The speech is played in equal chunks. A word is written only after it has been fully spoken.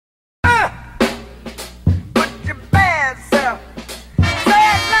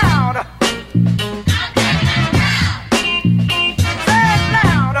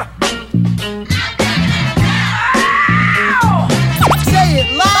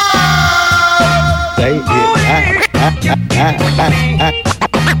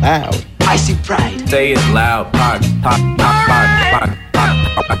Icy Pride. Say it loud. Podcast.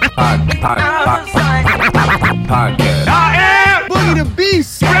 I am Boogie the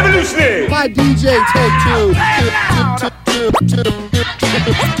Beast. revolutionary. My DJ take two.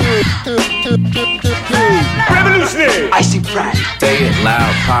 Revolutionary. Icy Pride. Say it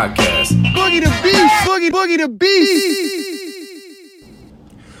loud. Podcast. Boogie the Beast. Boogie the Beast.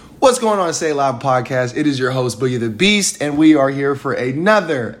 What's going on, Say It Loud Podcast? It is your host, Boogie the Beast, and we are here for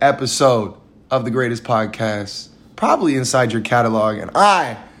another episode of the greatest podcast, probably inside your catalog. And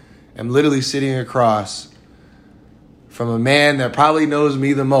I am literally sitting across from a man that probably knows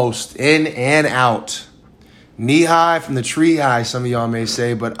me the most, in and out. Knee high from the tree high, some of y'all may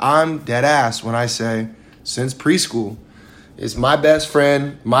say, but I'm dead ass when I say, since preschool, it's my best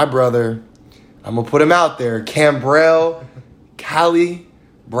friend, my brother. I'm going to put him out there, Cambrell Callie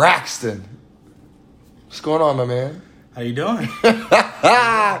Braxton. What's going on, my man? How you doing?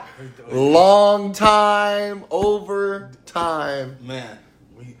 Long time, over time. Man,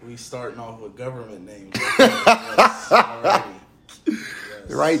 we starting off with government names. Yes, already. Yes.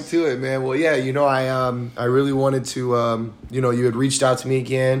 Right to it, man. Well, yeah, I really wanted to, you had reached out to me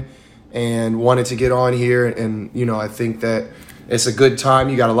again and wanted to get on here. And, I think that it's a good time.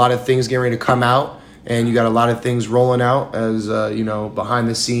 You got a lot of things getting ready to come out. And you got a lot of things rolling out as, behind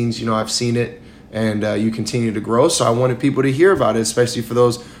the scenes, I've seen it and you continue to grow. So I wanted people to hear about it, especially for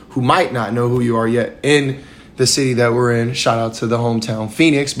those who might not know who you are yet in the city that we're in. Shout out to the hometown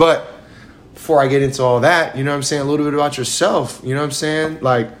Phoenix. But before I get into all that, a little bit about yourself,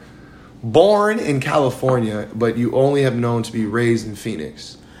 like born in California, but you only have known to be raised in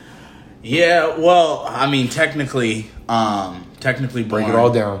Phoenix. Yeah, well, I mean, technically born. Break it all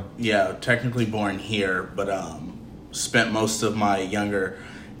down. Yeah, technically born here, but spent most of my younger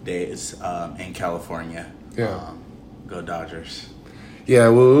days in California. Yeah. Go Dodgers. Yeah,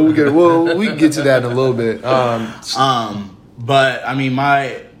 well, we can get to that in a little bit. But I mean,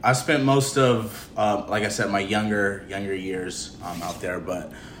 I spent most of, like I said, my younger years out there.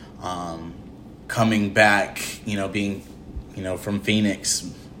 But coming back, being, from Phoenix,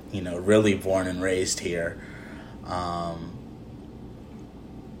 really born and raised here.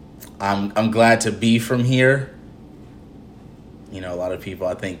 I'm glad to be from here. A lot of people,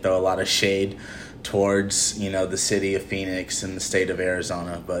 I think, throw a lot of shade towards, the city of Phoenix and the state of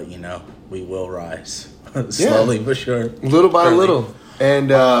Arizona. But, we will rise slowly but sure. Little by little. And,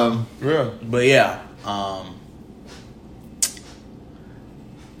 yeah. But, yeah.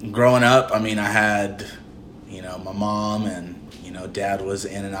 Growing up, I mean, I had, my mom and, dad was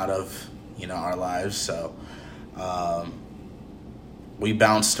in and out of, our lives. So, we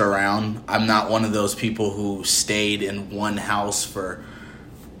bounced around. I'm not one of those people who stayed in one house for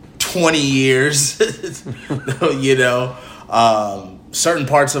 20 years. Certain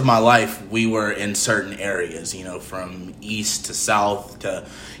parts of my life, we were in certain areas, from east to south to,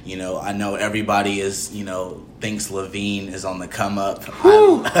 I know everybody is, thinks Laveen is on the come up.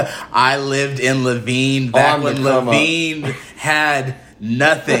 I lived in Laveen back when Laveen had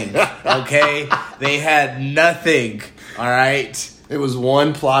nothing, okay? They had nothing, all right? It was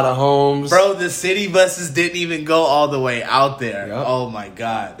one plot of homes. Bro, the city buses didn't even go all the way out there. Yep. Oh, my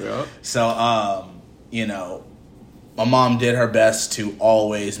God. Yep. So, my mom did her best to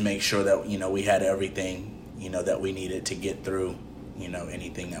always make sure that, we had everything, that we needed to get through,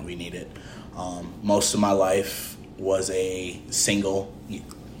 anything that we needed. Most of my life was a single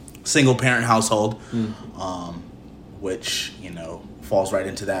parent household, which, falls right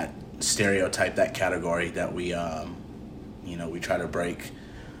into that stereotype, that category that we try to break.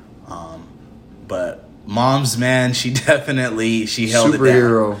 But mom's, man, she held it down.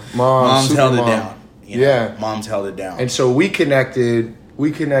 Superhero. Mom's held it mom. down. Yeah. Mom's held it down. And so we connected.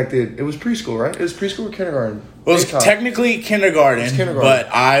 It was preschool, right? It was preschool or kindergarten? It was technically kindergarten, but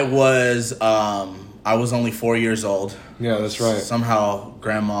I was only 4 years old. Yeah, that's right. Somehow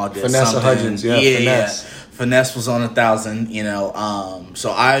grandma did Vanessa something. Hudgens, Finesse. Finesse was on 1,000,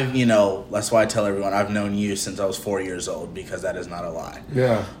 so I've, that's why I tell everyone I've known you since I was 4 years old, because that is not a lie.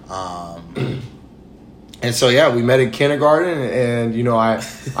 Yeah. And so, yeah, we met in kindergarten, and, I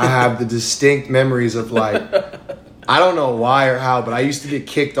have the distinct memories of, like, I don't know why or how, but I used to get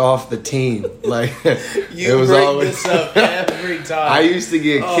kicked off the team. Like, you bring this up every time. I used to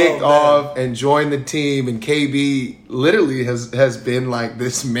get kicked off and join the team, and KB literally has been like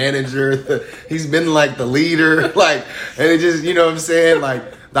this manager. He's been like the leader, like, and it just, you know what I'm saying? Like,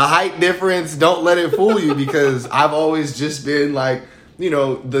 the height difference, don't let it fool you, because I've always just been like,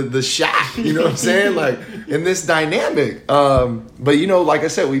 the shack, you know what I'm saying? Like in this dynamic. But like I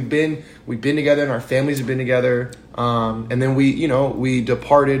said, we've been together and our families have been together. And then we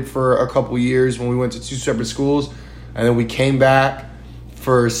departed for a couple years when we went to 2 separate schools, and then we came back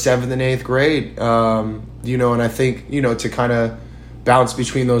for 7th and 8th grade. And I think, to kind of bounce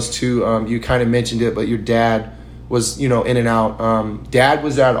between those two, you kind of mentioned it, but your dad was, in and out. Dad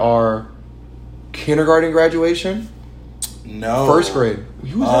was at our kindergarten graduation. No. 1st grade.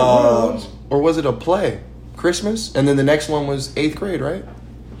 He was at one of those. Or was it a play? Christmas? And then the next one was 8th grade, right?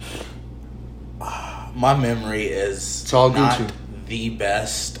 My memory is it's all not Gucci. The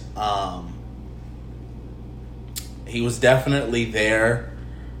best. He was definitely there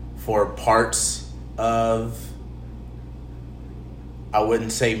for parts of, I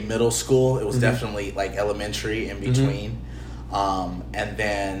wouldn't say middle school. It was definitely like elementary in between. And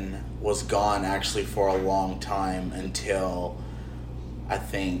then was gone actually for a long time until I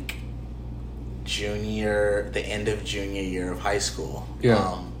think the end of junior year of high school.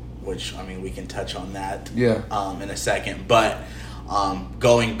 Yeah. Which, I mean, we can touch on that in a second. But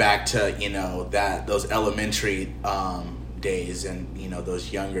going back to, those elementary days and,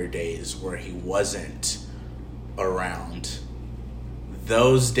 those younger days where he wasn't around,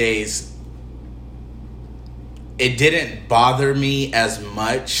 those days, it didn't bother me as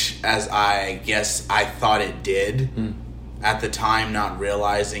much as I guess I thought it did at the time, not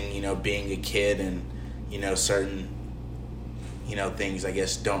realizing, being a kid and, certain, things I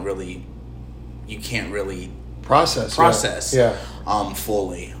guess you can't really process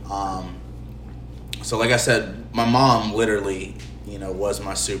fully. So like I said, my mom literally, was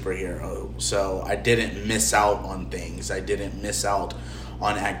my superhero. So I didn't miss out on things. I didn't miss out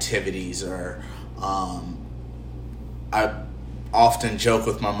on activities or, I often joke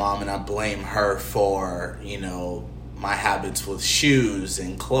with my mom and I blame her for, my habits with shoes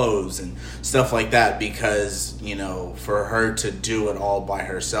and clothes and stuff like that because, for her to do it all by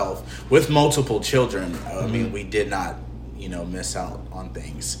herself with multiple children, I mean, we did not, miss out on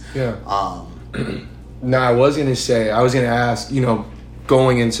things. Yeah. No, I was going to ask,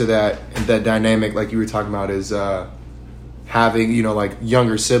 going into that dynamic like you were talking about is having, like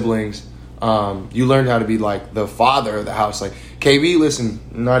younger siblings. You learned how to be like the father of the house. Like KB, listen,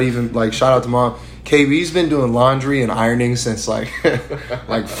 not even like shout out to mom. KB's been doing laundry and ironing since like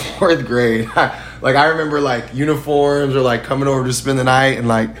 4th grade. Like I remember like uniforms or like coming over to spend the night and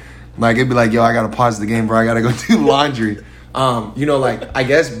like it'd be like, yo, I gotta pause the game, bro. I gotta go do laundry. Like I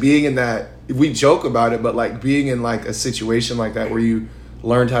guess being in that, we joke about it, but like being in like a situation like that where you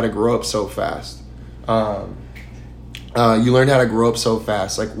learned how to grow up so fast. You learned how to grow up so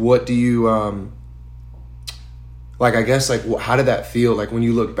fast. Like, what do you, like, I guess, like, how did that feel? Like, when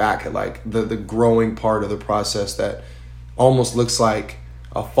you look back at, like, the growing part of the process that almost looks like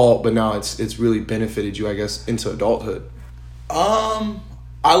a fault, but now it's really benefited you, I guess, into adulthood.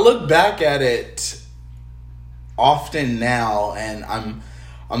 I look back at it often now, and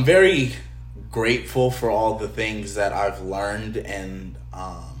I'm very grateful for all the things that I've learned and,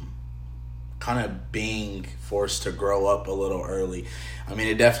 kind of being forced to grow up a little early. I mean,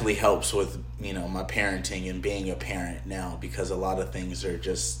 it definitely helps with, my parenting and being a parent now because a lot of things they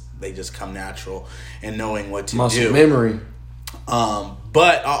just come natural and knowing what to do. Muscle memory.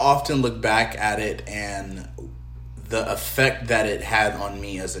 But I often look back at it and the effect that it had on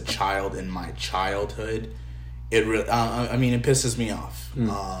me as a child in my childhood, it really, it pisses me off,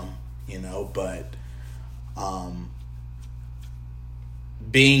 but,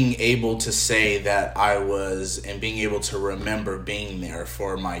 being able to say that I was and being able to remember being there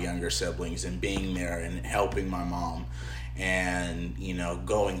for my younger siblings and being there and helping my mom and,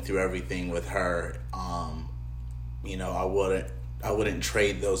 going through everything with her, I wouldn't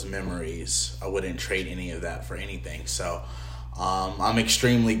trade those memories. I wouldn't trade any of that for anything. So, I'm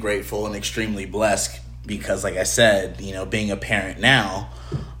extremely grateful and extremely blessed because like I said, being a parent now,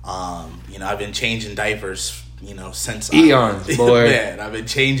 I've been changing diapers since eons, boy. Man, I've been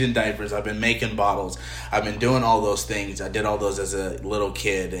changing diapers. I've been making bottles. I've been doing all those things. I did all those as a little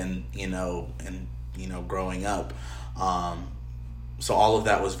kid, and growing up. So all of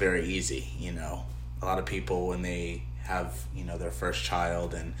that was very easy. A lot of people when they have their first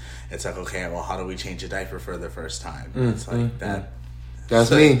child, and it's like, okay, well, how do we change a diaper for the first time? It's like that.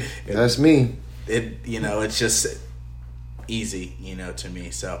 That's me. That's me. It it's just easy to me.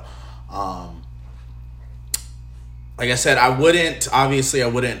 So. Like I said, I wouldn't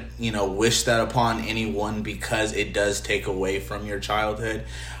wish that upon anyone because it does take away from your childhood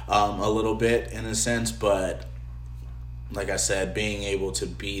a little bit in a sense. But like I said, being able to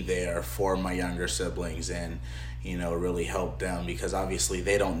be there for my younger siblings and, you know, really help them, because obviously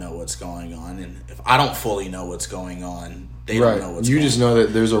they don't know what's going on. And if I don't fully know what's going on, they don't know what's going on. You just know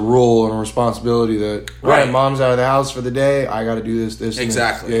that there's a rule and a responsibility that, right, mom's out of the house for the day, I got to do this.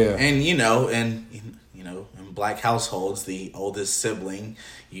 Exactly. Yeah. And, you know, in Black households, the oldest sibling,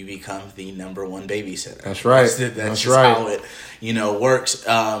 you become the number one babysitter. That's right. That's just how it, you know, works.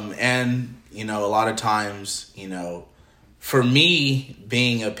 And, you know, a lot of times, you know, for me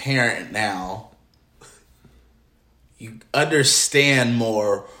being a parent now, you understand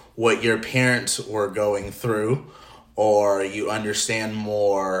more what your parents were going through, or you understand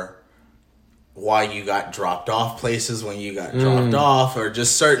more why you got dropped off places when you got dropped off, or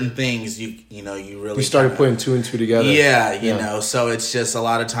just certain things you really you started putting two and two together. Yeah, you know, so it's just a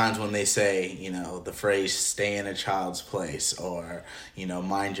lot of times when they say, you know, the phrase "stay in a child's place," or, you know,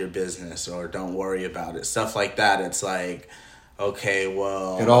 mind your business, or don't worry about it, stuff like that. It's like, okay,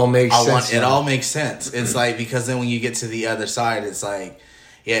 well, it all makes sense. It all makes sense. It's like, because then when you get to the other side, it's like,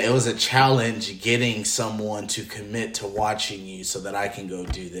 yeah, it was a challenge getting someone to commit to watching you so that I can go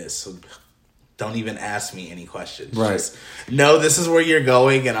do this. So don't even ask me any questions. Right. Just know this is where you're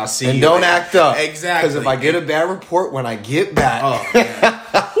going, and I'll see you. And don't act up. Exactly. Because if I get a bad report when I get back.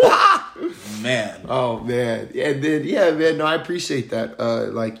 Oh, man. Oh, man. And then, yeah, man, no, I appreciate that.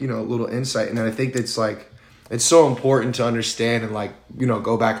 Like, you know, a little insight. And I think that's like, it's so important to understand and, like, you know,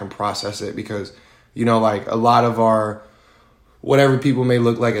 go back and process it, because, you know, like, a lot of our, whatever people may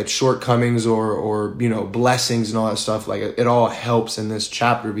look like at shortcomings or you know, blessings and all that stuff, like, it all helps in this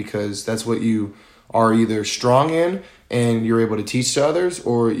chapter, because that's what you are either strong in and you're able to teach to others,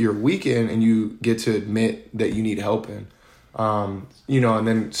 or you're weak in and you get to admit that you need help in. You know, and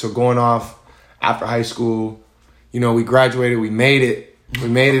then, so going off after high school, you know, we graduated, we made it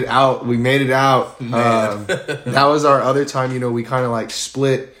out. That was our other time, you know, we kind of like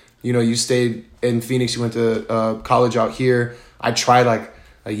split. You know, you stayed in Phoenix, you went to college out here. I tried like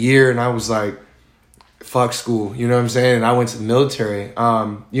a year and I was like, fuck school, you know what I'm saying? And I went to the military.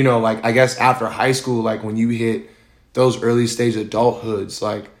 You know, like, I guess after high school, like, when you hit those early stage adulthoods,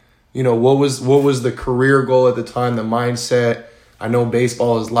 like, you know, what was the career goal at the time, the mindset? I know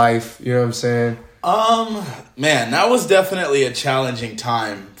baseball is life, you know what I'm saying? Man, that was definitely a challenging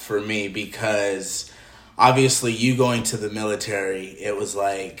time for me, because obviously you going to the military, it was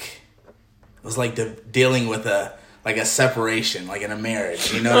like dealing with a separation, like in a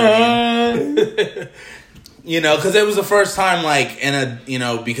marriage, you know what I mean? You know, because it was the first time, like,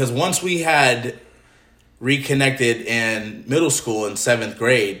 because once we had reconnected in middle school in 7th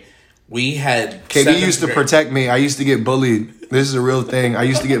grade, we had... KD used to protect me. I used to get bullied. This is a real thing. I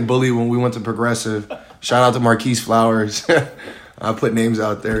used to get bullied when we went to Progressive. Shout out to Marquise Flowers. I'll put names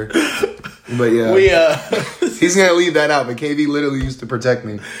out there. But yeah. He's going to leave that out, but KD literally used to protect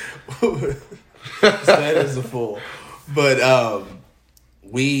me. That is a fool. But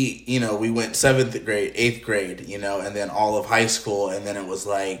we went 7th grade, 8th grade, you know, and then all of high school, and then it was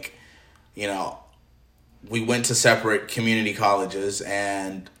like, you know, we went to separate community colleges,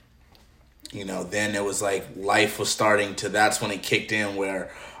 and, you know, then it was like life was starting to, that's when it kicked in where,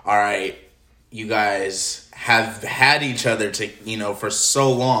 all right, you guys have had each other to, you know, for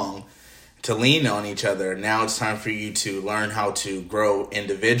so long to lean on each other. Now it's time for you to learn how to grow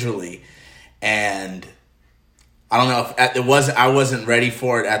individually. And I don't know if I wasn't ready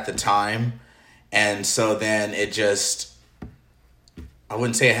for it at the time. And so then it just, I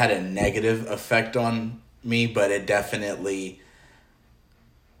wouldn't say it had a negative effect on me, but it definitely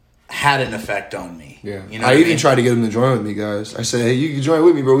had an effect on me. Yeah. You know I even tried to get him to join with me, guys. I said, hey, you can join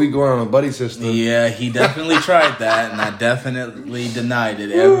with me, bro. We going on a buddy system. Yeah, he definitely tried that, and I definitely denied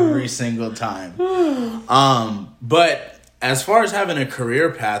it every single time. But as far as having a career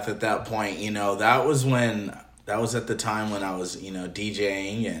path at that point, you know, that was at the time when I was, you know,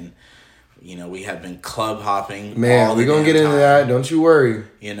 DJing, and, you know, we had been club hopping. Man, we're going to get into that. Don't you worry.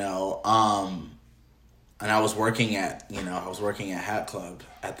 You know, and I was working at Hat Club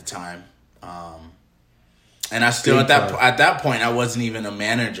at the time. And I still, at that point, I wasn't even a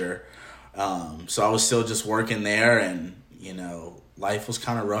manager. So I was still just working there, and, you know, life was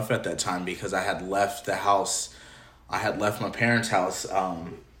kind of rough at that time because I had left the house. I had left my parents' house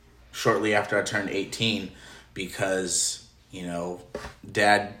shortly after I turned 18 because, you know,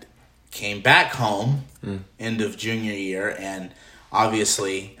 Dad came back home end of junior year, and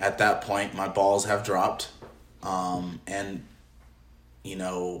obviously at that point my balls have dropped. And, you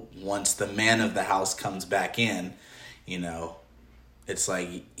know, once the man of the house comes back in, you know, it's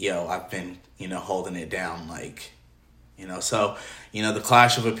like, yo, I've been, you know, holding it down, like, you know, so, you know, the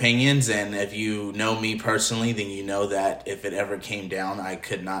clash of opinions. And if you know me personally, then you know that if it ever came down, I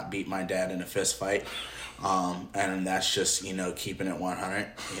could not beat my dad in a fist fight. And that's just, keeping it 100,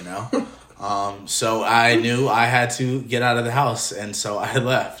 So I knew I had to get out of the house, and so I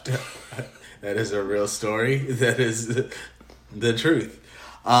left. That is a real story. That is the truth.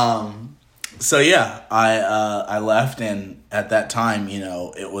 So yeah, I left, and at that time,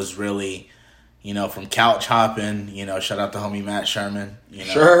 it was really, from couch hopping, shout out to homie Matt Sherman.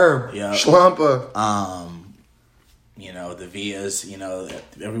 Sure. Yeah. Schlumpa. The Vias,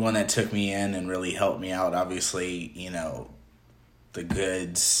 everyone that took me in and really helped me out. Obviously, the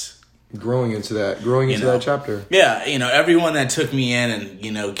Goods. Growing into that chapter. Yeah, everyone that took me in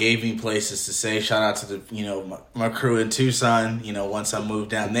and, gave me places to stay. Shout out to the, my crew in Tucson, once I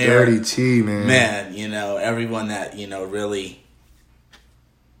moved down there. Dirty T, man. Man, everyone that, really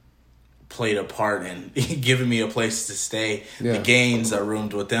played a part in giving me a place to stay. Yeah. The Gaines, I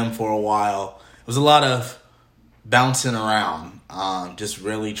roomed with them for a while. It was a lot of bouncing around, just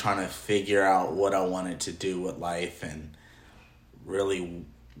really trying to figure out what I wanted to do with life and really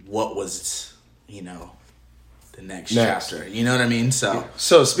what was, the next chapter. You know what I mean? So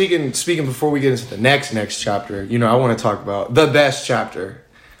speaking before we get into the next chapter, I want to talk about the best chapter.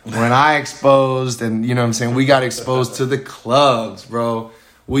 When I exposed and, we got exposed to the clubs, bro.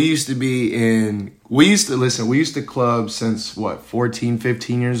 We used to club since 14,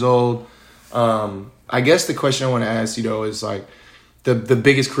 15 years old. I guess the question I want to ask, is like the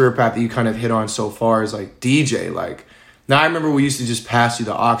biggest career path that you kind of hit on so far is like DJ. Like, now I remember we used to just pass you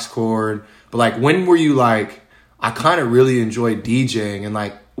the aux cord, but like, when were you like, I kind of really enjoyed DJing, and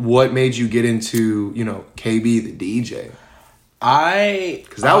like, what made you get into, KB the DJ?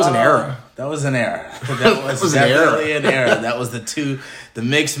 Because that was an era. That was an era. That was definitely an era. That was the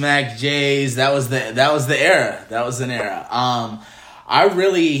Mix Mac J's. That was the era. That was an era. I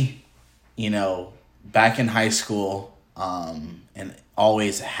really, back in high school, and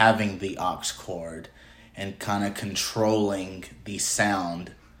always having the aux cord and kind of controlling the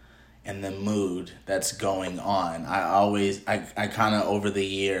sound and the mood that's going on. I kind of over the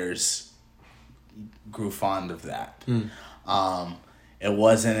years grew fond of that. It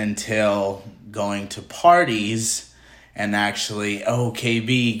wasn't until going to parties and actually,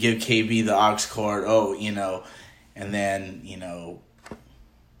 KB, give KB the aux cord, and then, a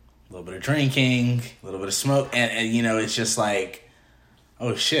little bit of drinking, a little bit of smoke, and it's just like,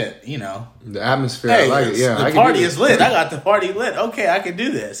 oh shit, The atmosphere, hey, I like it. Yeah, the party is lit. I got the party lit. Okay, I can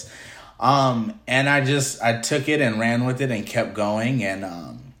do this. And I took it and ran with it and kept going, and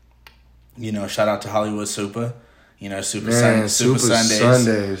shout out to Hollywood Super. Super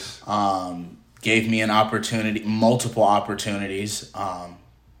Sundays. Gave me an opportunity, multiple opportunities,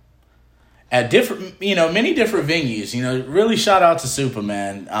 at different, many different venues. Really shout out to Super,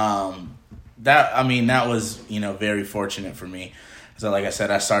 man. That was, very fortunate for me. So like I said,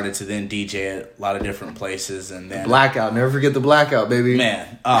 I started to then DJ at a lot of different places, and then Blackout. Never forget the Blackout, baby.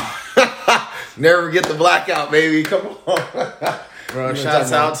 Man, never forget the Blackout, baby. Come on. Bro,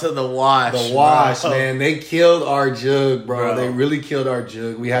 shouts out to The Wash. The Wash, bro. Man. They killed our jug, bro. They really killed our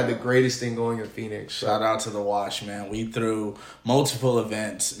jug. We had the greatest thing going in Phoenix. So. Shout out to The Wash, man. We threw multiple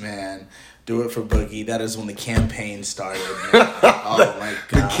events, man. Do It for Boogie. That is when the campaign started, man. Oh, my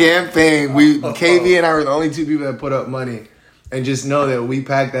God. The campaign. KB and I were the only two people that put up money. And just know that we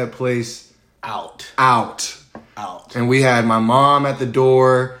packed that place out. And we had my mom at the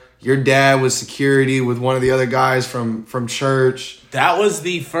door. Your dad was security with one of the other guys from church. That was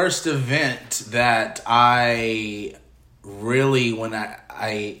the first event that I really, when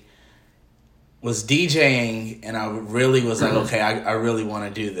I was DJing, and I really was like, okay, I really want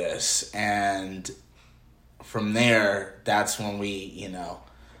to do this. And from there, that's when we,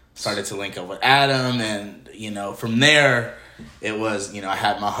 started to link up with Adam. And, from there, it was, I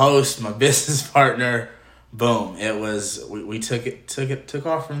had my host, my business partner. Boom! It was we took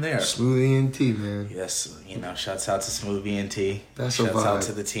off from there. Smoothie and T, man. Yes, shouts out to Smoothie and T. That's a vibe. Shouts out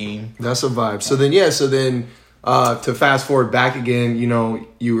to the team. That's a vibe. So then, to fast forward back again,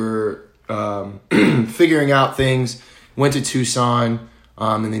 you were figuring out things. Went to Tucson,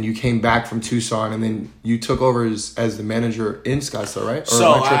 and then you came back from Tucson, and then you took over as the manager in Scottsdale, right?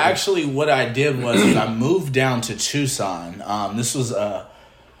 What I did was I moved down to Tucson. This was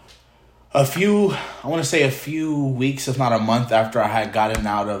a few weeks, if not a month after I had gotten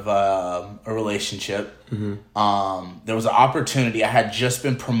out of a relationship. Mm-hmm. There was an opportunity. I had just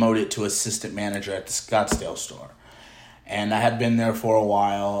been promoted to assistant manager at the Scottsdale store. And I had been there for a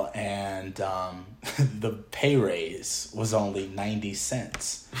while, and the pay raise was only 90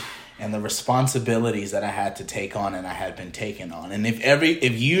 cents. And the responsibilities that I had to take on and I had been taking on. And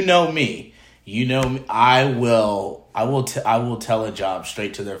if you know me, You know me, I will tell a job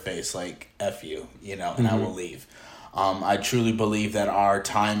straight to their face, like, F you, you know, and I will leave. I truly believe that our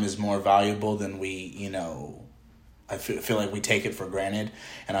time is more valuable than we, you know, I feel like we take it for granted,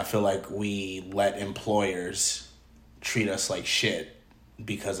 and I feel like we let employers treat us like shit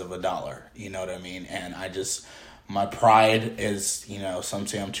because of $1, you know what I mean? And my pride is, you know, some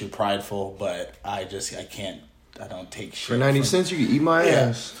say I'm too prideful, but I don't take shit. For 90 cents, you can eat my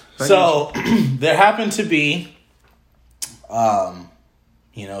ass. So, there happened to be,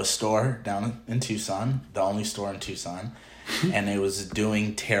 you know, a store down in Tucson, the only store in Tucson, and it was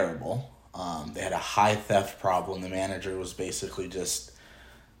doing terrible. They had a high theft problem. The manager was basically just,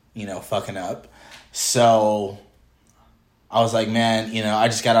 you know, fucking up. So, I was like, man, you know, I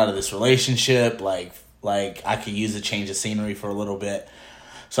just got out of this relationship, like I could use a change of scenery for a little bit.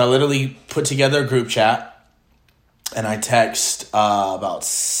 So I literally put together a group chat, and I text about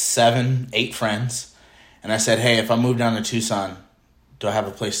 7, 8 friends, and I said, hey, if I move down to Tucson, do I have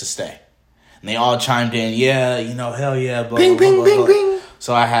a place to stay? And they all chimed in, yeah, you know, hell yeah, blah, bing, blah, bing, blah, bing, blah. bing.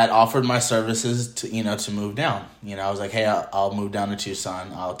 So I had offered my services to, you know, to move down. You know, I was like, hey, I'll move down to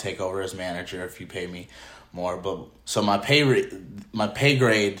Tucson. I'll take over as manager if you pay me more. But so my pay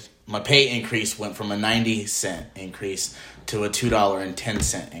increase went from a 90-cent increase to a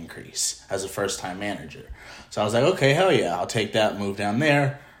 $2.10 increase as a first-time manager. So I was like, okay, hell yeah, I'll take that, move down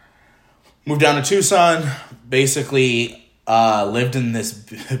there. Moved down to Tucson, basically lived in this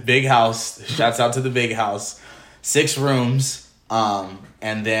big house, shouts out to the big house, 6 rooms,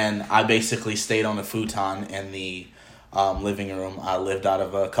 and then I basically stayed on a futon in the living room. I lived out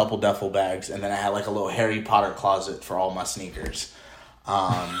of a couple duffel bags, and then I had like a little Harry Potter closet for all my sneakers.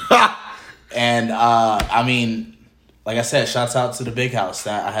 And I mean, like I said, shouts out to the big house.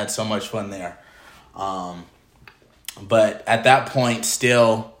 That I had so much fun there. But at that point,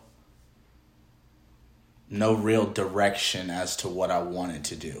 still no real direction as to what I wanted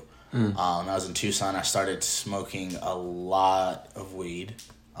to do. When I was in Tucson, I started smoking a lot of weed.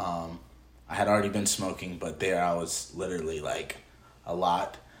 I had already been smoking, but there I was literally like a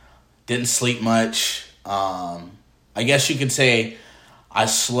lot. Didn't sleep much. I guess you could say I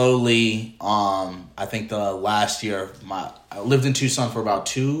slowly, I think the last year, I lived in Tucson for about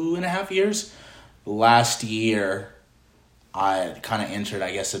 2.5 years. Last year, I kind of entered,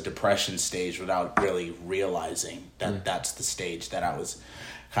 I guess, a depression stage without really realizing that that's the stage that I was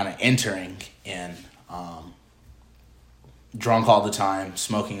kind of entering in. Drunk all the time,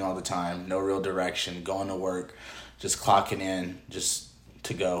 smoking all the time, no real direction, going to work, just clocking in just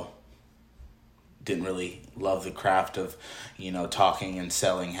to go. Didn't really love the craft of, you know, talking and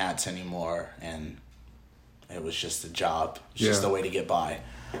selling hats anymore, and it was just a job. It's just a way to get by.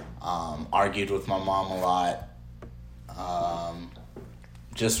 Argued with my mom a lot.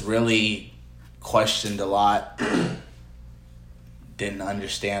 Just really questioned a lot. Didn't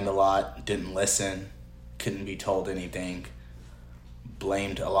understand a lot. Didn't listen. Couldn't be told anything.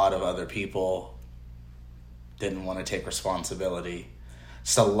 Blamed a lot of other people. Didn't want to take responsibility.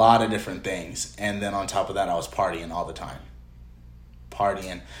 Just a lot of different things. And then on top of that, I was partying all the time.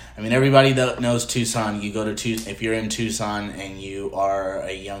 Partying. I mean, everybody that knows Tucson, you go to Tucson, if you're in Tucson and you are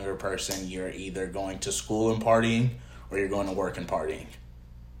a younger person, you're either going to school and partying or you're going to work and partying.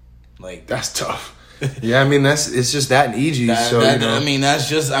 Like, that's tough. Yeah, I mean, it's just that easy. You know. I mean, that's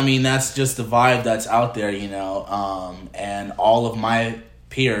just the vibe that's out there, you know. And all of my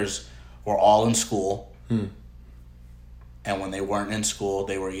peers were all in school. And when they weren't in school,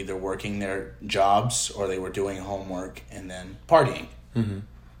 they were either working their jobs or they were doing homework and then partying.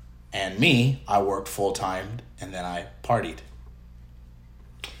 And me, I worked full-time and then I partied.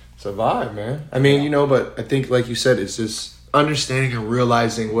 It's a vibe, man. I mean, you know, but I think, like you said, it's just understanding and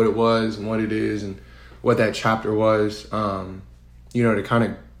realizing what it was and what it is and what that chapter was, you know, to kind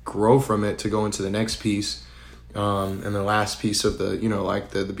of grow from it to go into the next piece and the last piece of the, you know,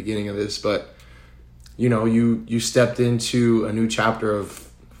 like the beginning of this. But, you know, you stepped into a new chapter of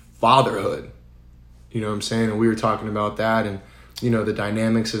fatherhood, you know what I'm saying? And we were talking about that and, you know, the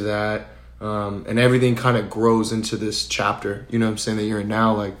dynamics of that and everything kind of grows into this chapter, you know what I'm saying, that you're in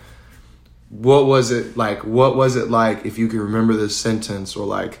now. Like, what was it like? What was it like, if you could remember this sentence or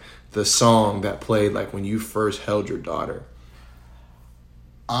like the song that played like when you first held your daughter?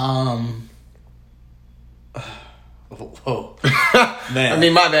 Whoa. Man. I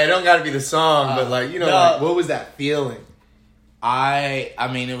mean, my bad. It don't got to be the song, but like, you know, like, what was that feeling? I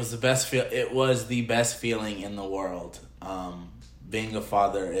mean, it was the best it was the best feeling in the world. Being a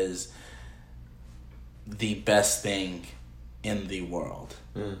father is the best thing in the world.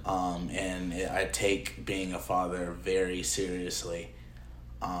 And I take being a father very seriously.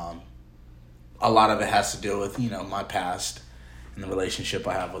 a lot of it has to do with, my past and the relationship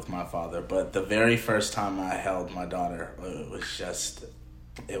I have with my father. But the very first time I held my daughter,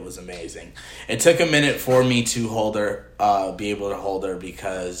 it was amazing. It took a minute for me to hold her, be able to hold her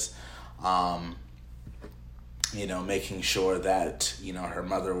because, making sure that, her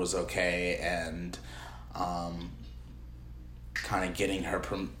mother was okay and kind of getting her,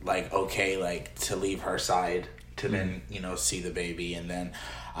 okay, to leave her side to then, see the baby. And then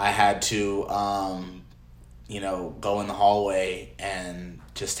I had to, go in the hallway and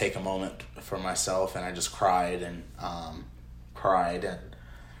just take a moment for myself. And I just cried and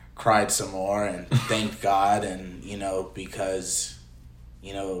cried some more and thanked God. And, because,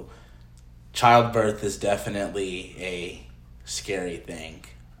 childbirth is definitely a scary thing.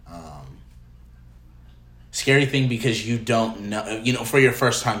 Scary thing because you don't know, for your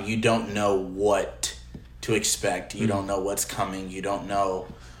first time, you don't know what to expect. You don't know what's coming. You don't know,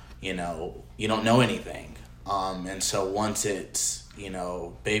 you don't know anything. And so once it's,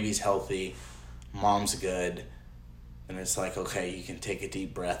 baby's healthy, mom's good, and it's like, okay, you can take a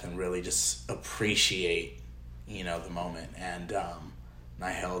deep breath and really just appreciate, the moment. And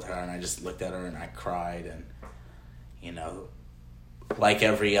I held her and I just looked at her and I cried. And, like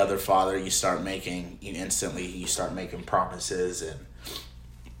every other father, you start making promises and,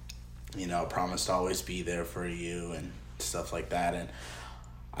 promise to always be there for you and stuff like that. And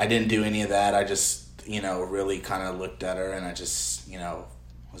I didn't do any of that. I just, really kind of looked at her and I just,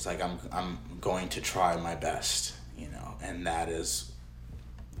 was like, I'm going to try my best, and that is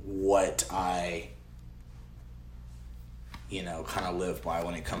what I, kind of live by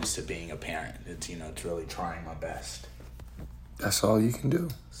when it comes to being a parent. It's, it's really trying my best. That's all you can do.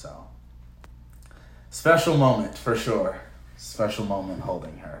 So, special moment for sure. Special moment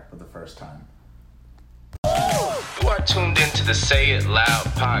holding her for the first time. You are tuned into the Say It Loud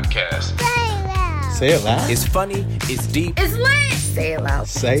podcast. Say it loud. It's funny, it's deep, It's lit. Say it loud.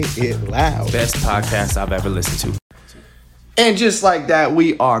 Say it loud. best podcast I've ever listened to. And just like that,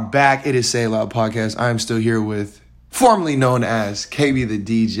 we are back. It is Say It Loud Podcast. I'm still here with, formerly known as KB the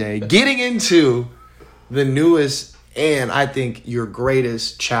DJ, getting into the newest and I think your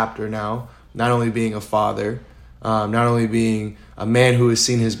greatest chapter now, not only being a father, not only being a man who has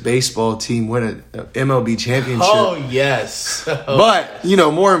seen his baseball team win an MLB championship. Oh, yes. But,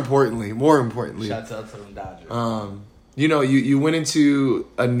 more importantly. Shouts out to them Dodgers. You went into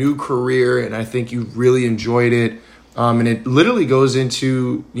a new career and I think you really enjoyed it. And it literally goes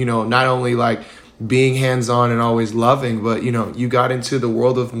into, not only like being hands-on and always loving, but, you got into the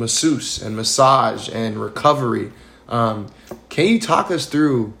world of masseuse and massage and recovery. Can you talk us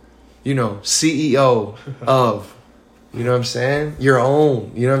through, CEO of, what I'm saying? Your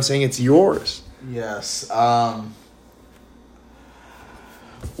own, what I'm saying? It's yours. Yes.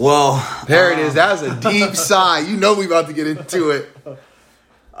 Well, there it is. That was a deep sigh. You know we about to get into it.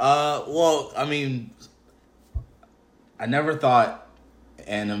 Well, I mean, I never thought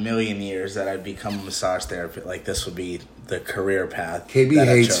in a million years that I'd become a massage therapist. Like this would be the career path. KB that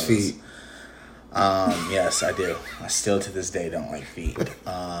I hates chose. feet. Yes, I do. I still to this day don't like feet.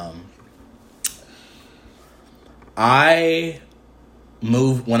 When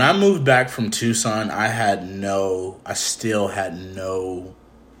I moved back from Tucson, I still had no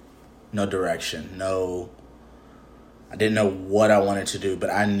direction. I didn't know what I wanted to do, but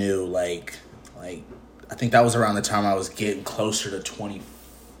I knew like I think that was around the time I was getting closer to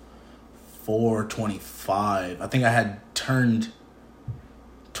 24, 25. I think I had turned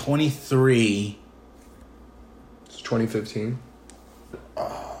 23. It's 2015.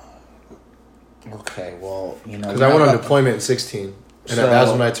 Okay, well, Because I went on deployment in 16. And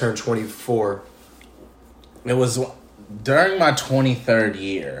that's when I turned 24. It was during my 23rd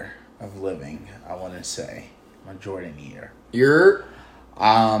year of living, I want to say. My Jordan year.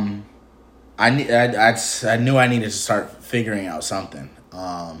 I knew I needed to start figuring out something.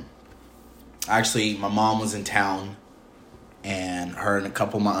 Actually, my mom was in town, and her and a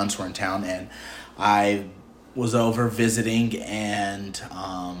couple of my aunts were in town, and I was over visiting, and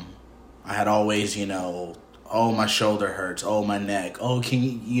I had always, oh, my shoulder hurts, oh, my neck, oh,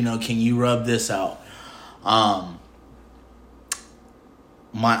 can you rub this out?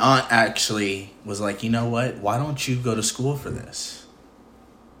 My aunt actually was like, you know what? Why don't you go to school for this?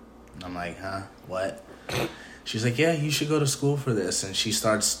 And I'm like, huh? What? She's like, yeah, you should go to school for this. And she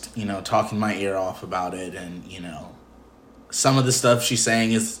starts, talking my ear off about it. And, some of the stuff she's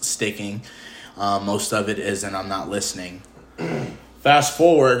saying is sticking. Most of it isn't. I'm not listening. Fast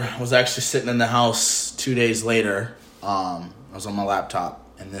forward, I was actually sitting in the house 2 days later. I was on my laptop,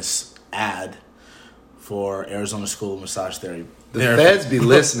 and this ad for Arizona School of Massage Therapy. The feds be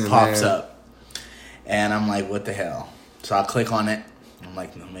listening, pops man. up. And I'm like, what the hell? So I click on it. I'm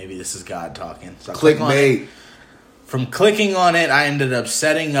like, no, maybe this is God talking. So I click on it. From clicking on it, I ended up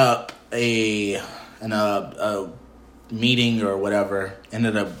setting up a meeting or whatever.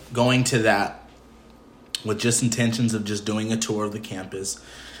 Ended up going to that with just intentions of just doing a tour of the campus.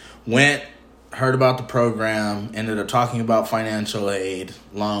 Went, heard about the program, ended up talking about financial aid,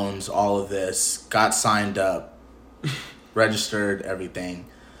 loans, all of this. Got signed up, registered, everything.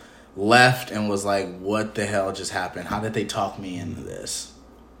 Left and was like, what the hell just happened? How did they talk me into this?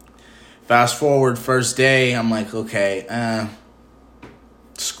 Fast forward, first day, I'm like, okay,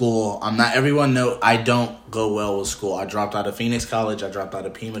 school. I don't go well with school. I dropped out of Phoenix College. I dropped out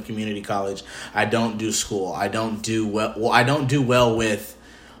of Pima Community College. I don't do school. I don't do well with,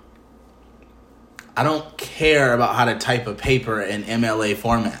 I don't care about how to type a paper in MLA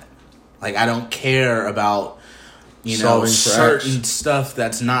format. Like, I don't care about, certain stuff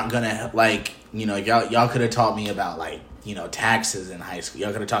that's not gonna, like, y'all could have taught me about, like, taxes in high school.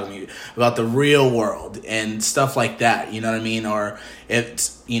 Y'all could have taught me about the real world and stuff like that. You know what I mean? Or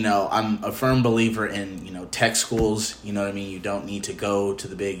it's, I'm a firm believer in, tech schools. You know what I mean? You don't need to go to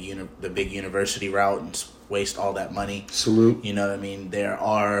the big university route and waste all that money. Salute. You know what I mean? There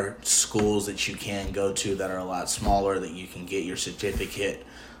are schools that you can go to that are a lot smaller that you can get your certificate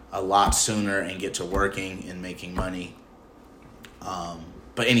a lot sooner and get to working and making money.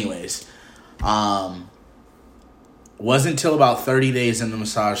 But anyways, wasn't until about 30 days in the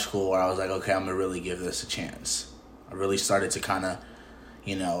massage school where I was like, okay, I'm going to really give this a chance. I really started to kind of,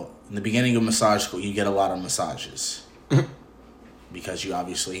 in the beginning of massage school, you get a lot of massages because you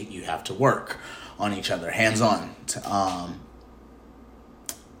have to work on each other, hands-on. I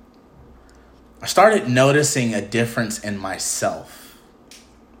started noticing a difference in myself.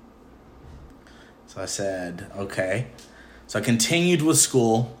 So I said, okay. So I continued with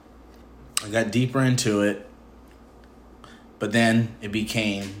school. I got deeper into it. But then it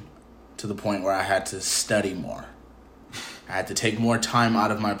became to the point where I had to study more. I had to take more time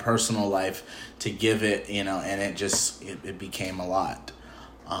out of my personal life to give it, and it became a lot.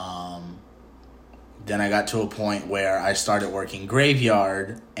 Then I got to a point where I started working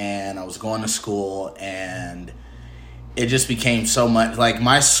graveyard and I was going to school, and it just became so much. Like,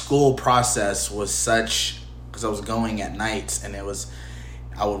 my school process was such, because I was going at nights, and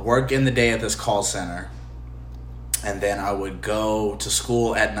I would work in the day at this call center. And then I would go to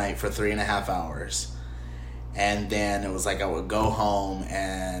school at night for 3.5 hours. And then it was like I would go home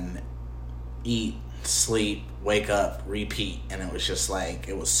and eat, sleep, wake up, repeat. And it was just like,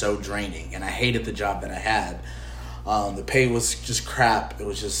 it was so draining. And I hated the job that I had. The pay was just crap. It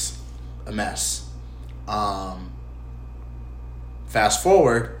was just a mess. Fast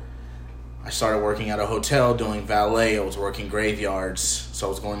forward, I started working at a hotel doing valet. I was working graveyards. So I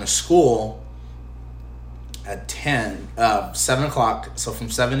was going to school at 7 o'clock. So from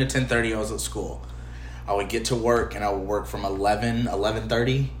 7 to 10:30 I was at school. I would get to work and I would work from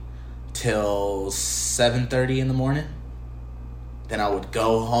 11:30 till 7:30 in the morning. Then I would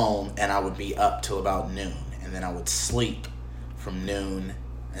go home and I would be up till about noon. And then I would sleep from noon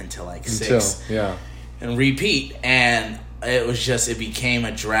until 6. Yeah. And repeat. And it became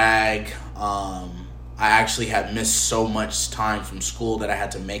a drag. I actually had missed so much time from school that I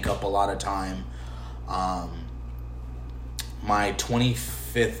had to make up a lot of time. My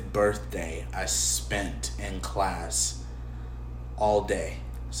 25th birthday, I spent in class all day.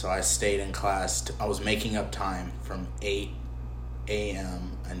 So I stayed in class. I was making up time from 8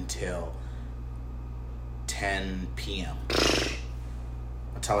 a.m. until 10 p.m.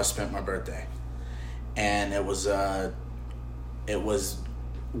 That's how I spent my birthday. And it was a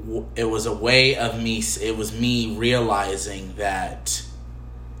way of me. It was me realizing that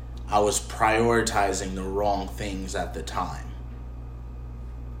I was prioritizing the wrong things at the time.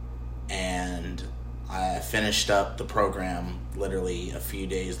 And I finished up the program literally a few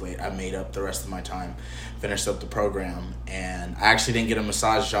days later. I made up the rest of my time, finished up the program, and I actually didn't get a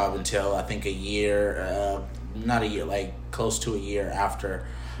massage job until I think close to a year after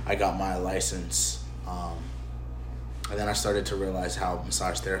I got my license. And then I started to realize how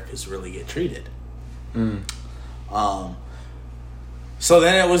massage therapists really get treated. So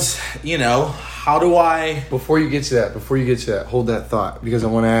then it was, how do I... Before you get to that, hold that thought, because I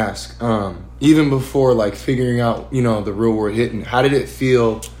want to ask, even before, figuring out, the real world hitting, how did it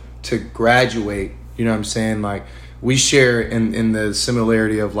feel to graduate? You know what I'm saying? We share in the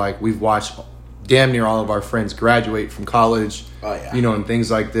similarity of, we've watched damn near all of our friends graduate from college, and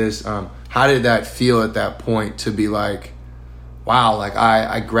things like this. How did that feel at that point to be wow,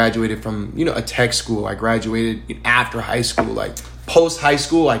 I graduated from, a tech school. I graduated after high school, post high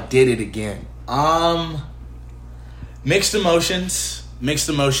school, I did it again. Mixed emotions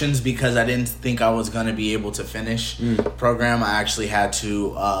because I didn't think I was going to be able to finish the program. I actually had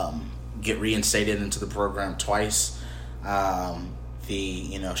to get reinstated into the program twice.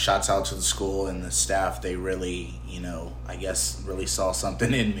 Shouts out to the school and the staff. They really, I guess really saw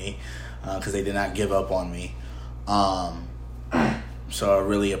something in me because they did not give up on me. So I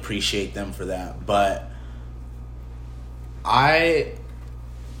really appreciate them for that. But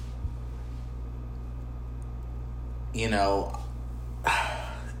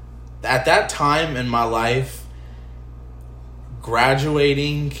at that time in my life,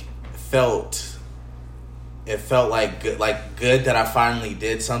 graduating felt like good that I finally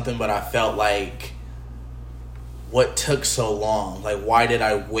did something, but I felt like, what took so long? Like, why did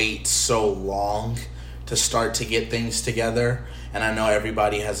I wait so long to start to get things together? And I know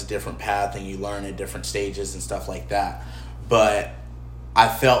everybody has a different path and you learn at different stages and stuff like that. But I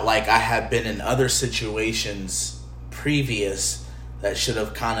felt like I had been in other situations previous that should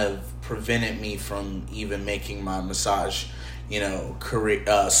have kind of prevented me from even making my massage,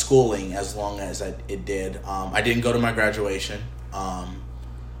 career, schooling as long as it did. I didn't go to my graduation.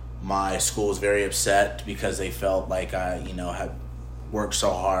 My school was very upset because they felt like I, had worked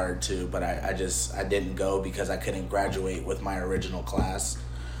so hard but I didn't go because I couldn't graduate with my original class.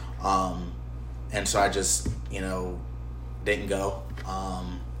 And so I just, didn't go.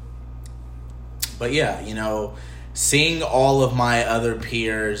 But yeah, seeing all of my other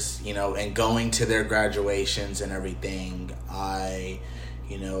peers, and going to their graduations and everything, I,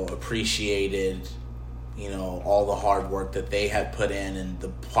 appreciated, all the hard work that they had put in and the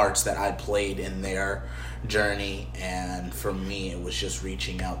parts that I played in their journey. And for me, it was just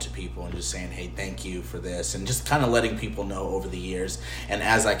reaching out to people and just saying, hey, thank you for this, and just kind of letting people know over the years. And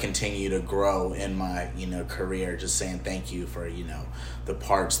as I continue to grow in my, career, just saying thank you for, the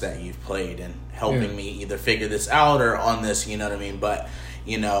parts that you've played and helping me either figure this out or on this, you know what I mean? But,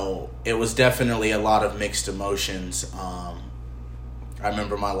 it was definitely a lot of mixed emotions. I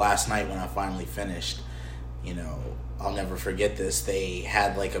remember my last night when I finally finished, I'll never forget this. They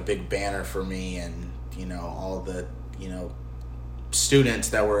had like a big banner for me, and, all the, students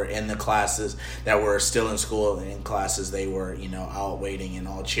that were in the classes that were still in school and in classes, they were, out waiting and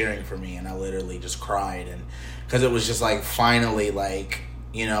all cheering for me. And I literally just cried. And because it was just like, finally, like,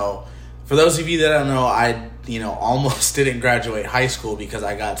 for those of you that don't know, I, almost didn't graduate high school because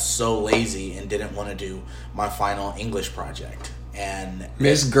I got so lazy and didn't want to do my final English project. And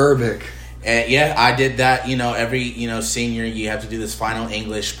Miss Gerbic. And yeah, I did that, every, senior, you have to do this final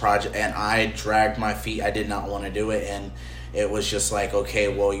English project, and I dragged my feet. I did not want to do it, and it was just like, okay,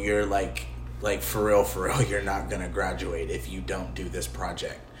 well, you're like for real, you're not going to graduate if you don't do this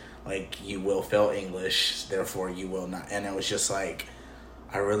project. Like, you will fail English, therefore you will not. And it was just like,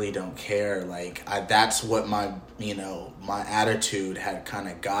 I really don't care. Like, that's what my, my attitude had kind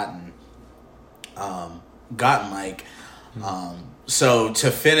of gotten like, so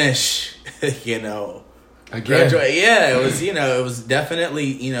to finish, again. Graduate, yeah, it was, it was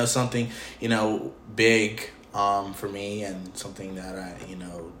definitely, something, big, for me, and something that I,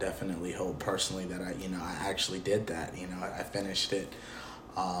 definitely hope personally that I actually did that, I finished it.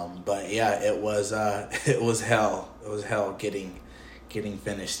 But yeah, it was hell. It was hell getting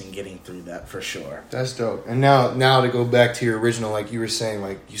finished and getting through that, for sure. That's dope. And now to go back to your original, like you were saying,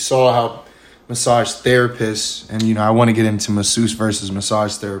 like you saw how massage therapists, and I want to get into masseuse versus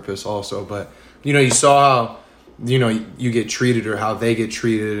massage therapists also, but you saw how you get treated or how they get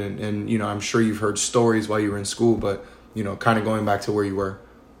treated, and I'm sure you've heard stories while you were in school, but kind of going back to where you were.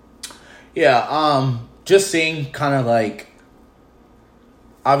 Yeah, just seeing kind of like,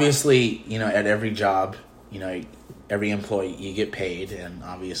 obviously, at every job, every employee, you get paid, and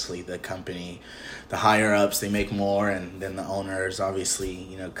obviously the company, the higher ups, they make more, and then the owners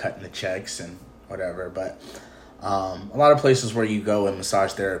obviously, cutting the checks and whatever. But a lot of places where you go and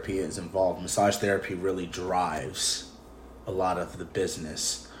massage therapy is involved, massage therapy really drives a lot of the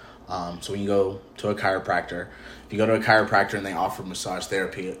business. So when you go to a chiropractor, if you go to a chiropractor and they offer massage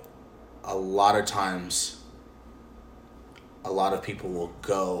therapy, a lot of times, a lot of people will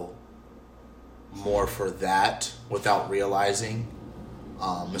go more for that without realizing.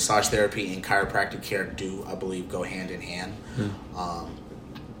 Massage therapy and chiropractic care do, I believe, go hand in hand.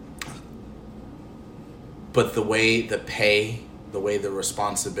 But the way the pay, the way the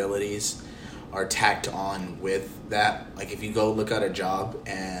responsibilities are tacked on with that, like if you go look at a job,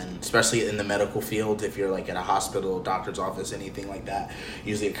 and especially in the medical field, if you're like at a hospital, doctor's office, anything like that,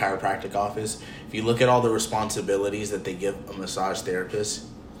 usually a chiropractic office, if you look at all the responsibilities that they give a massage therapist,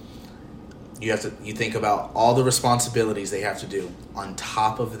 you think about all the responsibilities they have to do. On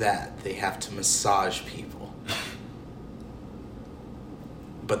top of that, they have to massage people.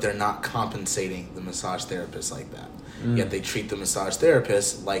 But they're not compensating the massage therapist like that. Yet they treat the massage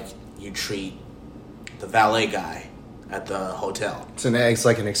therapist like you treat the valet guy at the hotel. It's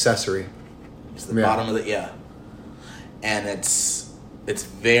like an accessory. It's the bottom of the and it's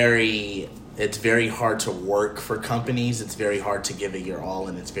very hard to work for companies. It's very hard to give it your all,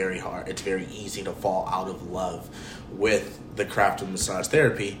 and it's very easy to fall out of love with the craft of massage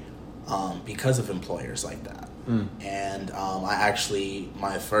therapy because of employers like that. And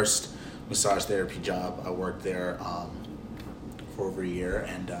my first massage therapy job, I worked there for over a year,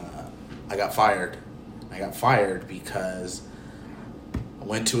 and I got fired. I got fired because I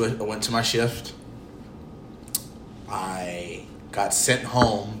went to my shift. I got sent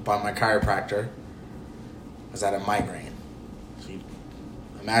home by my chiropractor. I was at a migraine. So you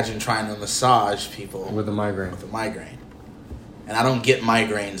imagine trying to massage people with a migraine. And I don't get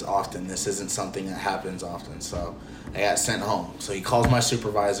migraines often. This isn't something that happens often. So I got sent home. So he calls my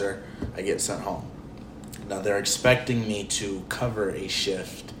supervisor. I get sent home. Now they're expecting me to cover a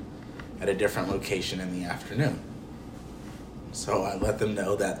shift at a different location in the afternoon. So I let them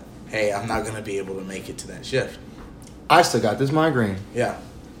know that, hey, I'm not going to be able to make it to that shift. I still got this migraine. Yeah.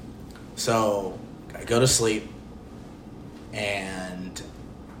 So I go to sleep and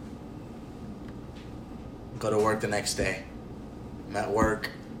go to work the next day. I'm at work.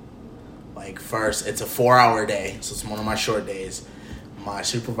 First, it's a 4-hour day, so it's one of my short days. My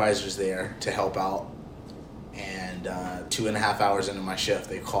supervisor's there to help out. And 2.5 hours into my shift,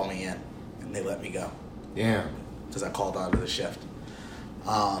 they call me in and they let me go. Yeah. Because I called out of the shift.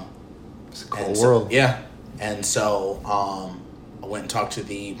 It's a cold world. Yeah. And so I went and talked to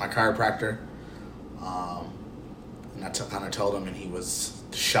my chiropractor. And I kind of told him, and he was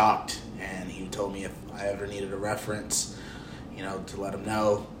shocked. And he told me if I ever needed a reference, to let him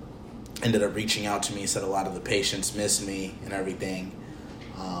know. Ended up reaching out to me, said a lot of the patients miss me and everything.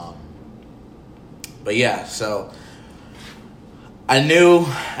 But yeah, so I knew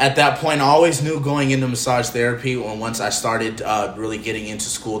at that point, I always knew going into massage therapy, when once I started really getting into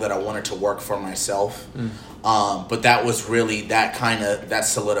school, that I wanted to work for myself. But that was really that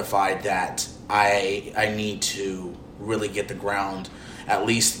solidified that I need to really get the ground, at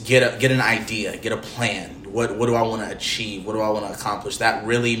least get an idea, get a plan. What do I want to achieve? What do I want to accomplish? That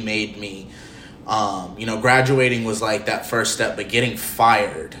really made me, graduating was like that first step, but getting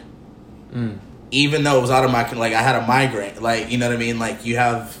fired, even though it was out of my, I had a migraine, you know what I mean? You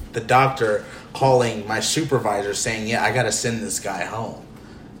have the doctor calling my supervisor saying, yeah, I got to send this guy home.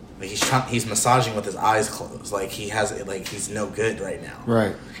 He's massaging with his eyes closed. He's no good right now.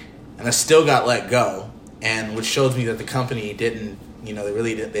 Right. And I still got let go, and which shows me that the company didn't, they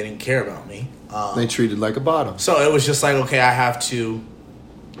didn't care about me. They treated like a bottom. So it was just okay, I have to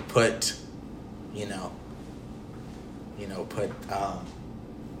put,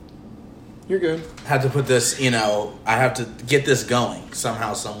 You're good. Had to put this, I have to get this going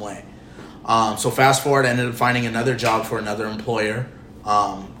somehow, some way. So fast forward, I ended up finding another job for another employer.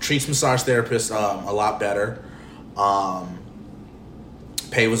 Treats massage therapists a lot better.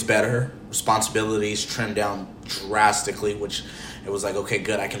 Pay was better. Responsibilities trimmed down drastically, which it was okay,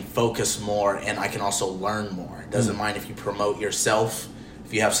 good, I can focus more and I can also learn more. It doesn't mind if you promote yourself,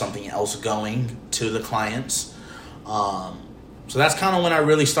 if you have something else going to the clients. So that's kind of when I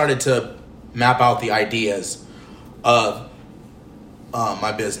really started to map out the ideas of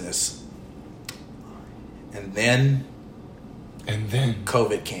my business. And then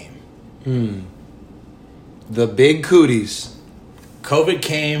COVID came. The big cooties. COVID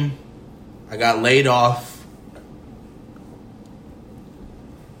came. I got laid off.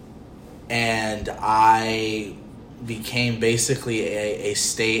 And I became basically a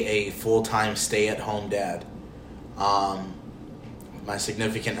full-time stay-at-home dad. My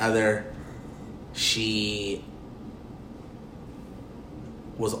significant other, she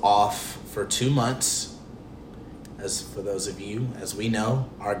was off for 2 months. As for those of you, as we know,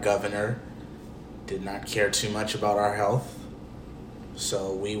 our governor did not care too much about our health.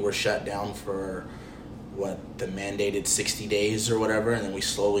 So we were shut down for the mandated 60 days or whatever, and then we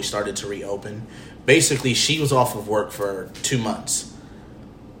slowly started to reopen. Basically, she was off of work for 2 months.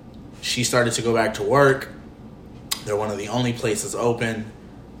 She started to go back to work. They're one of the only places open,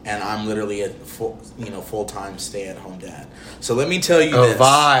 and I'm literally a full-time stay-at-home dad. So let me tell you this.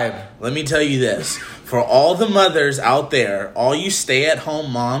 Vibe. Let me tell you this. For all the mothers out there, all you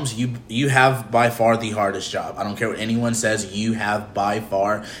stay-at-home moms, you have by far the hardest job. I don't care what anyone says. You have by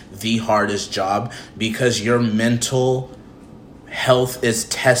far the hardest job because your mental health is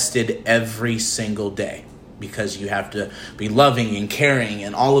tested every single day because you have to be loving and caring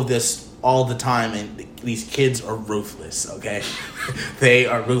and all of this all the time. And these kids are ruthless, okay? They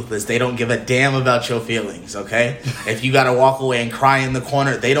are ruthless. They don't give a damn about your feelings, okay? If you got to walk away and cry in the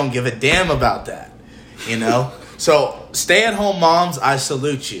corner, they don't give a damn about that, you know? So stay-at-home moms, I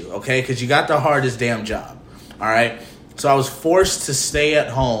salute you, okay? Because you got the hardest damn job, all right? So I was forced to stay at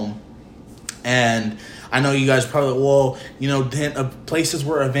home. And I know you guys probably, well, you know, places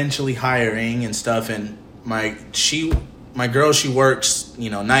were eventually hiring and stuff. And my girl, she works,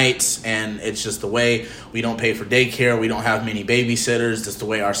 you know, nights, and it's just the way we don't pay for daycare. We don't have many babysitters. Just the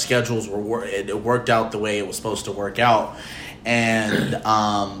way our schedules were, it worked out the way it was supposed to work out. And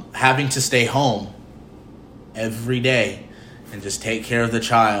having to stay home every day and just take care of the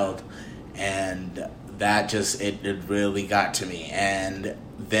child, and that just it really got to me. And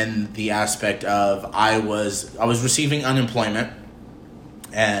then the aspect of I was receiving unemployment,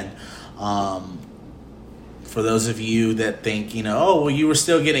 and for those of you that think, you know, oh well, you were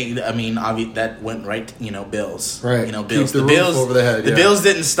still getting, I mean, that went right, you know, bills, right? You know, bills. Keep the roof over the head. The bills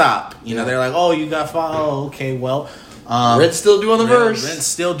didn't stop. You know, they're like, oh, you got five. Oh, okay, well, rent's still due on the first. Rent's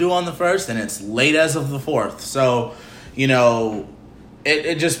still due on the first, and it's late as of the 4th. So, you know,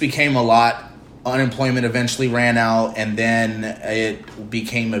 it just became a lot. Unemployment eventually ran out, and then it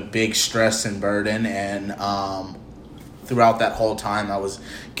became a big stress and burden. And throughout that whole time, I was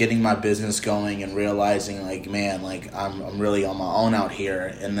getting my business going and realizing, like, man, like I'm really on my own out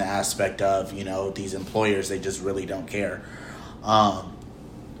here in the aspect of, you know, these employers, they just really don't care.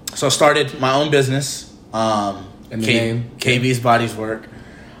 So I started my own business. And the name? KB's Bodies Work.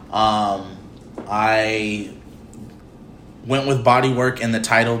 I went with body work in the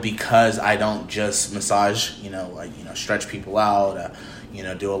title because I don't just massage, you know, like, you know, stretch people out, you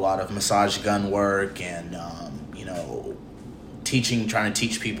know, do a lot of massage gun work and, you know, trying to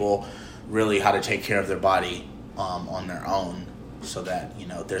teach people really how to take care of their body on their own so that, you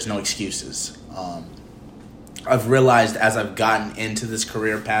know, there's no excuses. I've realized as I've gotten into this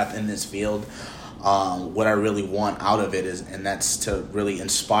career path in this field, what I really want out of it and that's to really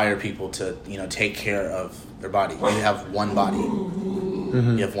inspire people to, you know, take care of their body. You have one body.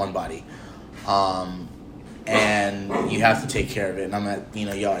 Mm-hmm. You have one body. And you have to take care of it. And I'm at, you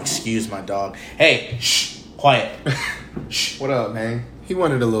know, y'all excuse my dog. Hey, shh, quiet. Shh. What up, man? He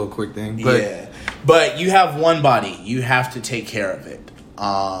wanted a little quick thing. But yeah. But you have one body. You have to take care of it.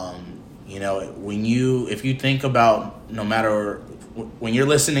 You know, if you think about, no matter, when you're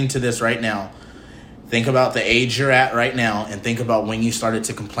listening to this right now, think about the age you're at right now and think about when you started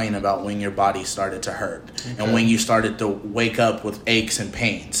to complain about when your body started to hurt and when you started to wake up with aches and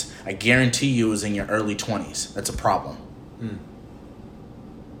pains. I guarantee you it was in your early 20s. That's a problem.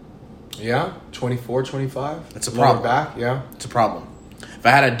 Yeah, 24, 25. It's a problem. Lower back, yeah. It's a problem. If I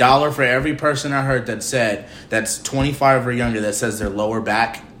had $1 for every person I heard that said that's 25 or younger that says their lower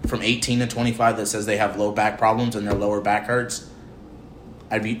back, from 18 to 25 that says they have low back problems and their lower back hurts,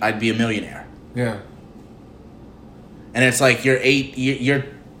 I'd be a millionaire. Yeah. And it's like you're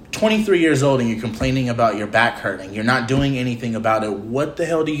 23 years old and you're complaining about your back hurting. You're not doing anything about it. What the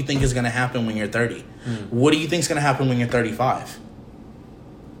hell do you think is going to happen when you're 30? What do you think is going to happen when you're 35?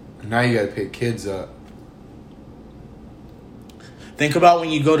 Now you got to pick kids up. Think about when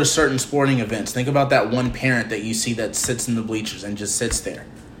you go to certain sporting events. Think about that one parent that you see that sits in the bleachers and just sits there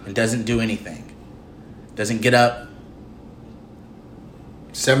and doesn't do anything. Doesn't get up.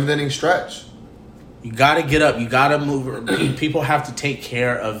 7th inning stretch. You got to get up. You got to move. People have to take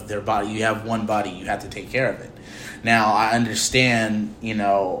care of their body. You have one body. You have to take care of it. Now, I understand, you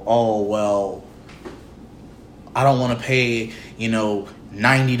know, oh, well, I don't want to pay, you know,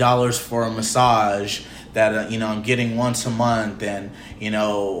 $90 for a massage that, you know, I'm getting once a month and, you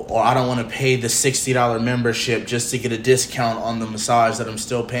know, or I don't want to pay the $60 membership just to get a discount on the massage that I'm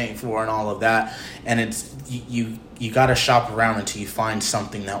still paying for and all of that. And it's, you got to shop around until you find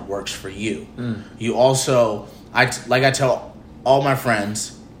something that works for you. You also, I tell all my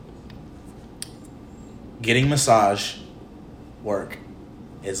friends, getting massage work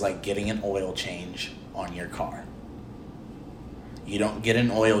is like getting an oil change on your car. You don't get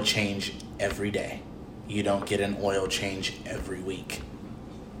an oil change every day. You don't get an oil change every week.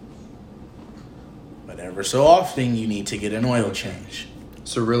 But ever so often, you need to get an oil change.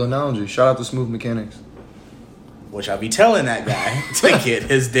 It's a real analogy. Shout out to Smooth Mechanics. Which I be telling that guy to get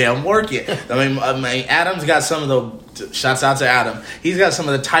his damn work in. I mean, Adam's got some of the... Shouts out to Adam. He's got some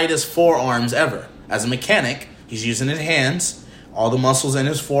of the tightest forearms ever. As a mechanic, he's using his hands. All the muscles in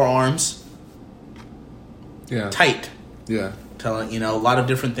his forearms. Yeah. Tight. Yeah. Telling, you know, a lot of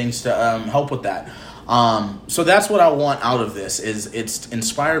different things to help with that. So that's what I want out of this, is it's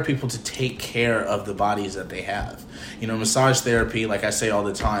inspire people to take care of the bodies that they have. You know, massage therapy, like I say all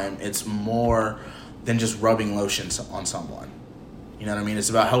the time, it's more than just rubbing lotions on someone. You know what I mean? It's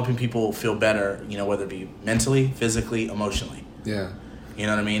about helping people feel better, you know, whether it be mentally, physically, emotionally. Yeah. You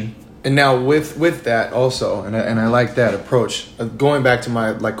know what I mean? And now with that also, and I like that approach. Going back to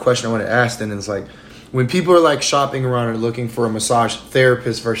my question I want to ask, then is like, when people are like shopping around and looking for a massage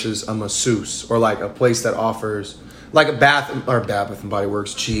therapist versus a masseuse, or like a place that offers like a Bath and Body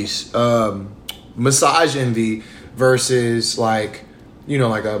Works, Massage Envy versus like, you know,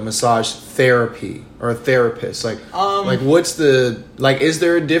 like a massage therapy or a therapist, like what's the, like, is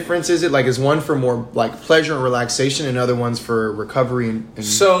there a difference? Is it like, is one for more like pleasure and relaxation and other ones for recovery and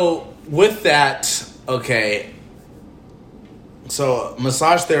So with that, okay, so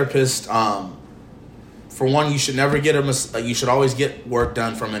massage therapist, for one, you should never get you should always get work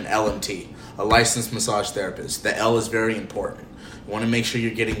done from an LMT, a licensed massage therapist. The L is very important. You want to make sure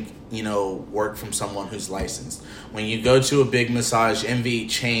you're getting, you know, work from someone who's licensed. When you go to a big massage Envy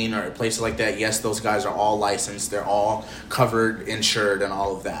chain or a place like that, yes, those guys are all licensed. They're all covered, insured, and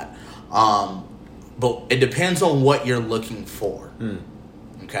all of that. But it depends on what you're looking for.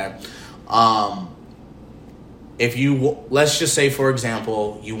 Okay. If you, let's just say, for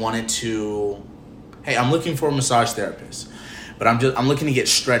example, you wanted to, hey, I'm looking for a massage therapist, but I'm looking to get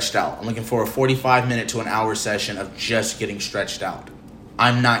stretched out. I'm looking for a 45-minute to an hour session of just getting stretched out.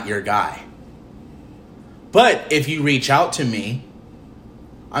 I'm not your guy. But if you reach out to me,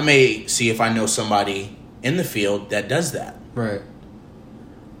 I may see if I know somebody in the field that does that. right?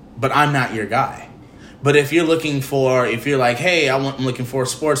 But I'm not your guy. But if you're like, hey, I'm looking for a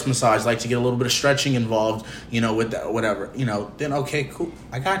sports massage, like to get a little bit of stretching involved, you know, with that, whatever, you know, then okay, cool,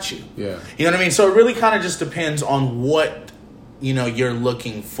 I got you. Yeah. You know what I mean? So it really kind of just depends on what, you know, you're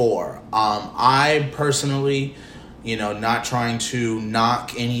looking for. I personally, you know, not trying to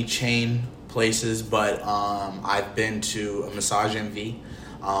knock any chain places, but I've been to a Massage Envy,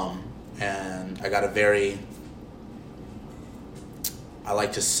 and I got a very, I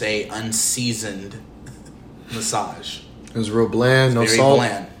like to say, unseasoned massage. It was real bland, no Very salt.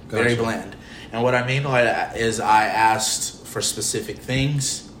 bland. Gotcha. Very bland. And what I mean by that is I asked for specific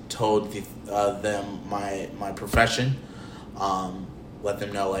things, told them my profession, let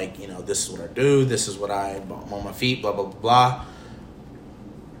them know, like, you know, this is what I do, this is what I'm on my feet, blah, blah, blah, blah.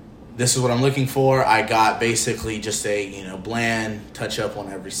 This is what I'm looking for. I got basically just a, you know, bland touch up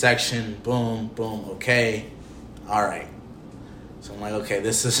on every section. Boom, boom, okay. All right. So I'm like, okay,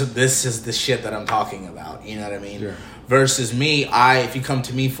 this is the shit that I'm talking about. You know what I mean? Yeah. Versus me, if you come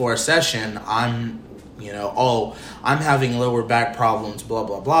to me for a session, I'm, you know, oh, I'm having lower back problems, blah,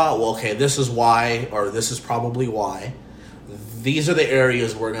 blah, blah. Well, okay, this is why, or this is probably why. These are the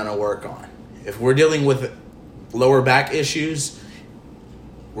areas we're going to work on. If we're dealing with lower back issues,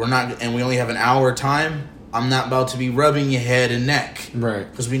 we're not, and we only have an hour time, I'm not about to be rubbing your head and neck. Right.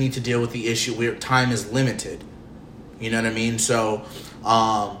 Because we need to deal with the issue. Time is limited. You know what I mean? So,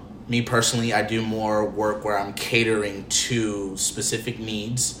 me personally, I do more work where I'm catering to specific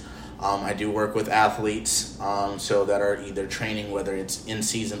needs. I do work with athletes, so that are either training, whether it's in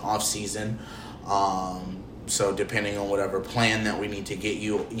season, off season. So depending on whatever plan that we need to get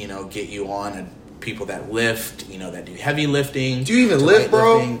you on, and people that lift, you know, that do heavy lifting. Do you even lift,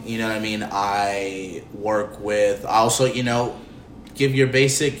 bro? You know what I mean? I work with, I also, you know, give your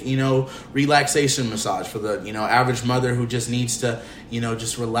basic, you know, relaxation massage for the, you know, average mother who just needs to, you know,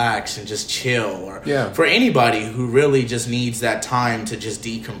 just relax and just chill, or for anybody who really just needs that time to just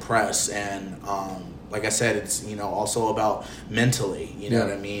decompress. And like I said, it's, you know, also about mentally, you know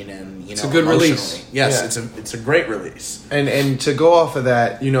what I mean, and, you know, it's a good release. Yes, it's a great release. And to go off of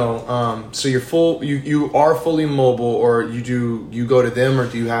that, you know, so you are fully mobile, or you go to them, or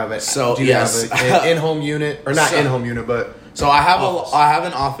do you have it? So do you have an in-home unit, or not in-home unit, but so I have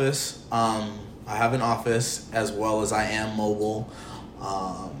an office. I have an office, as well as I am mobile.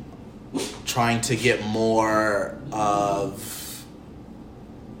 Trying to get more of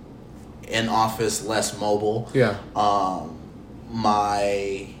in office, less mobile. Yeah.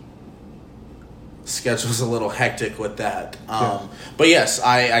 My schedule's a little hectic with that. But yes,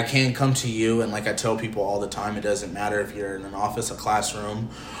 I can come to you, and like I tell people all the time, it doesn't matter if you're in an office, a classroom,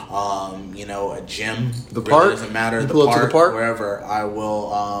 you know, a gym. The really park? doesn't matter. You The pull up to park, the park? wherever. I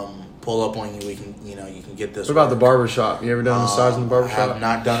will pull up on you. We can, you know, you can get this. what about the work. barbershop? You ever done a massage in the I barbershop? have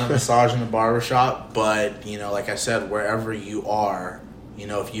not done a massage in the barbershop, but, you know, like I said, wherever you are, you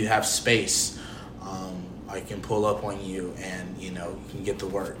know, if you have space, I can pull up on you, and, you know, you can get the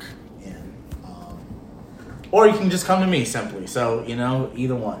work. And or you can just come to me simply. So, you know,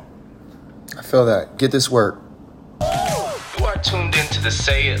 either one. I feel that. Get this work. You are tuned into the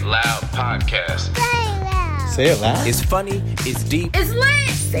Say It Loud podcast. Say it loud. It's funny, it's deep, It's lit.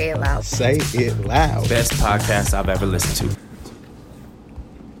 Say it loud. Say it loud. best podcast I've ever listened to.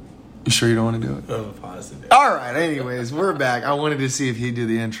 You sure you don't want to do it? I'm positive. All right. Anyways, we're back. I wanted to see if he'd do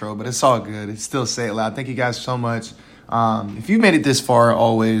the intro, but it's all good. It's still Say It Loud. Thank you guys so much. If you've made it this far,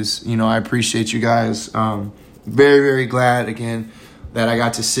 always, I appreciate you guys. Very, very glad, again, that I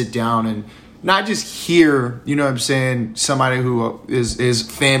got to sit down and not just hear, somebody who is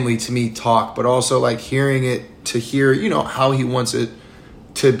family to me talk, but also like hearing it to hear, how he wants it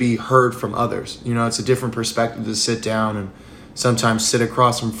to be heard from others. It's a different perspective to sit down and sometimes sit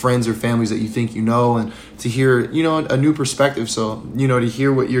across from friends or families that you think and to hear, a new perspective. So, to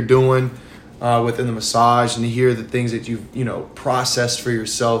hear what you're doing within the massage and to hear the things that you've, processed for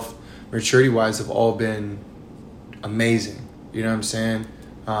yourself maturity-wise have all been amazing. You know what I'm saying?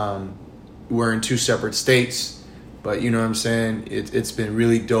 We're in two separate states, but it's been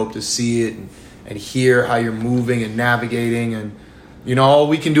really dope to see it and hear how you're moving and navigating. And, all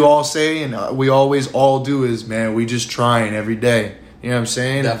we can say and we always all do is, man, we just trying every day. You know what I'm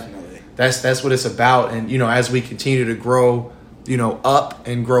saying? Definitely. That's what it's about. And, as we continue to grow, up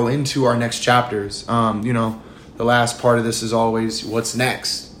and grow into our next chapters, the last part of this is always what's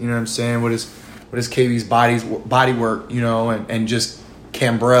next. You know what I'm saying? What is KB's body work, and just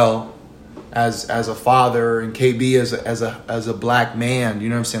Cambrell as a father and KB as a black man, you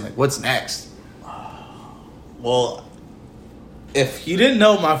know what I'm saying? Like, what's next? Well, if you didn't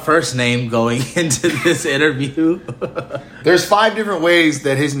know my first name going into this interview, There's 5 different ways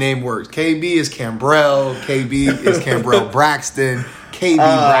that his name works. KB is Cambrell, KB is Cambrell Braxton, KB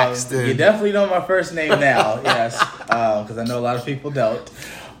Braxton. you definitely know my first name now, yes, because I know a lot of people don't.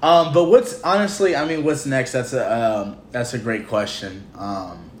 But what's next? That's a great question.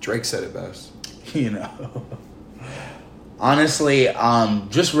 Drake said it best. Honestly,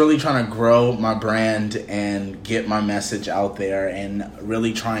 just really trying to grow my brand and get my message out there, and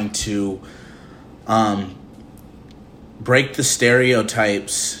really trying to break the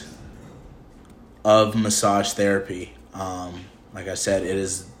stereotypes of massage therapy. Like I said, it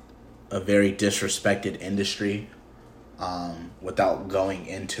is a very disrespected industry. Without going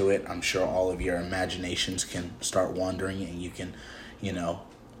into it, I'm sure all of your imaginations can start wandering, and you can,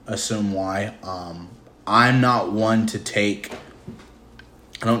 assume why. I'm not one to take.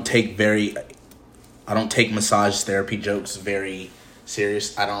 I don't take massage therapy jokes very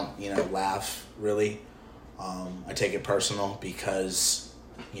serious. I don't, laugh really. I take it personal because,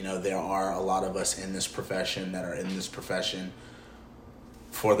 there are a lot of us in this profession that are in this profession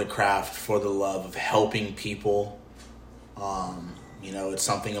for the craft, for the love of helping people. It's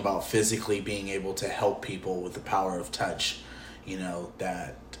something about physically being able to help people with the power of touch,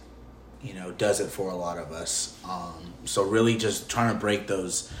 that, does it for a lot of us. So really just trying to break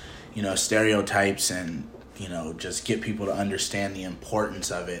those, stereotypes and, just get people to understand the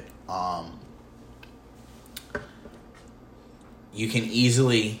importance of it. You can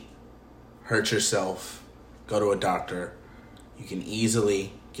easily hurt yourself, go to a doctor. You can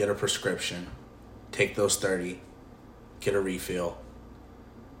easily get a prescription, take those 30, get a refill,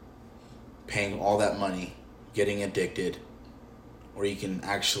 paying all that money, getting addicted, or you can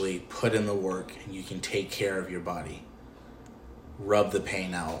actually put in the work and you can take care of your body. Rub the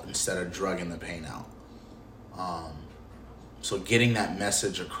pain out instead of drugging the pain out. So getting that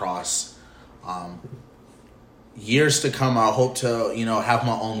message across. Years to come, I hope to, have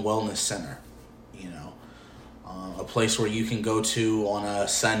my own wellness center. A place where you can go to on a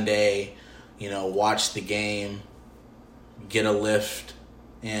Sunday, watch the game, get a lift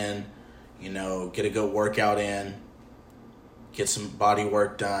in, get a good workout in, get some body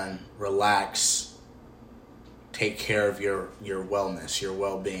work done, relax, take care of your wellness, your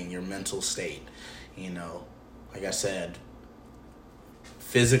well-being, your mental state. Like I said,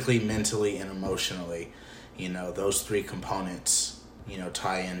 physically, mentally, and emotionally, those 3 components,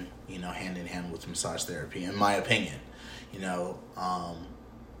 tie in, hand in hand with massage therapy, in my opinion,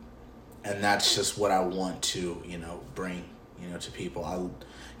 and that's just what I want to, bring, to people.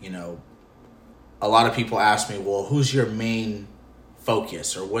 A lot of people ask me, well, who's your main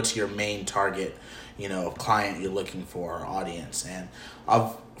focus, or what's your main target, client you're looking for, or audience? And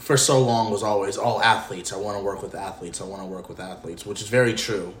I've, for so long, was always, athletes. I want to work with athletes. Which is very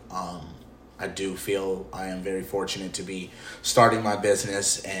true. I do feel I am very fortunate to be starting my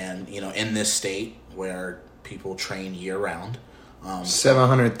business and, in this state where people train year round.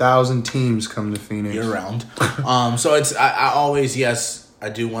 700,000 teams come to Phoenix. Year round. So it's, I always, yes, I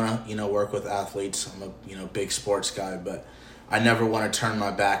do want to, work with athletes. I'm a, big sports guy, but I never want to turn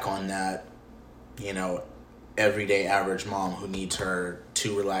my back on that, you know, everyday average mom who needs her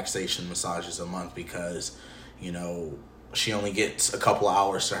 2 relaxation massages a month because, you know, she only gets a couple of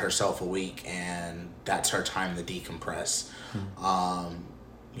hours to herself a week, and that's her time to decompress.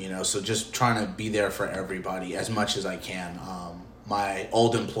 You know, so just trying to be there for everybody as much as I can. My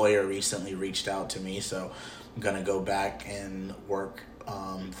old employer recently reached out to me, so I'm gonna go back and work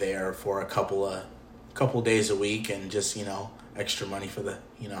there for a couple days a week, and just, you know, extra money for the,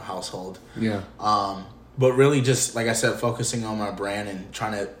 you know, household. Yeah. But really, just like I said, focusing on my brand and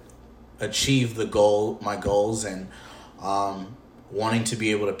trying to achieve my goals, and wanting to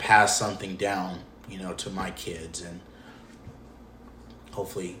be able to pass something down, you know, to my kids, and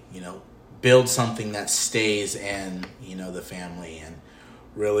hopefully, you know, build something that stays in, you know, the family, and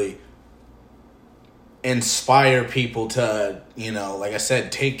really inspire people to, you know, like I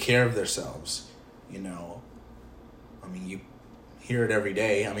said, take care of themselves. You know, I mean, you hear it every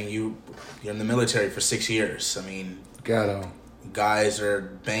day. I mean, you're in the military for 6 years. I mean, guys are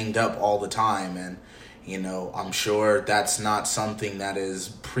banged up all the time, and, you know, I'm sure that's not something that is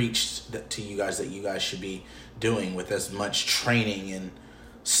preached to you guys that you guys should be doing with as much training and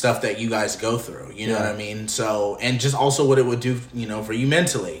stuff that you guys go through. You know what I mean? So, and just also what it would do, you know, for you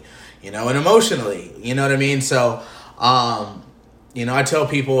mentally, you know, and emotionally. You know what I mean? So, you know, I tell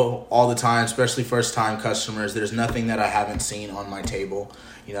people all the time, especially first-time customers, there's nothing that I haven't seen on my table.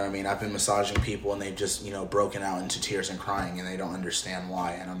 You know what I mean? I've been massaging people, and they've just, you know, broken out into tears and crying, and they don't understand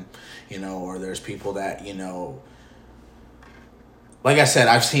why. And I'm, you know, or there's people that, you know, like I said,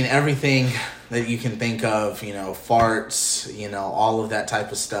 I've seen everything that you can think of, you know, farts, you know, all of that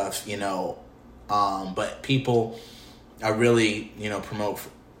type of stuff, you know. But people, I really, you know, promote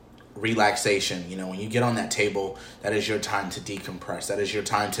relaxation. You know, when you get on that table, that is your time to decompress. That is your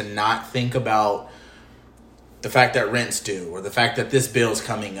time to not think about the fact that rent's due, or the fact that this bill's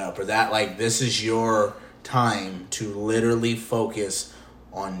coming up, or that, like, this is your time to literally focus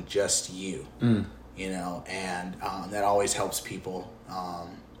on just you. You know, and that always helps people.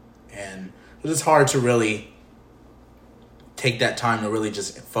 And it's hard to really take that time to really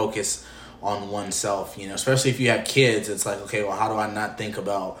just focus on oneself, you know, especially if you have kids. It's like, okay, well, how do I not think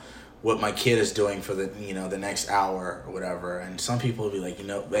about what my kid is doing for the, you know, the next hour or whatever? And some people will be like, you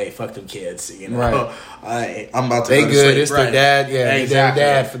know, hey, fuck them kids, you know. Right. I'm about to they go to good. sleep. It's their dad. Yeah, exactly.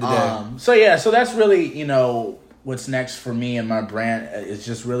 Their dad for the day. So that's really, you know, what's next for me and my brand is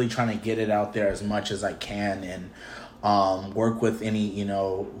just really trying to get it out there as much as I can, and work with any, you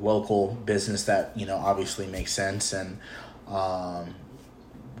know, local business that, you know, obviously makes sense, and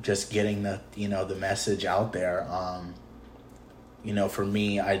just getting the, you know, the message out there. You know, for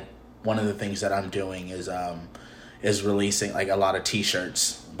me, one of the things that I'm doing is releasing, like, a lot of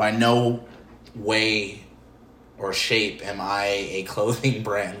t-shirts. By no way or shape am I a clothing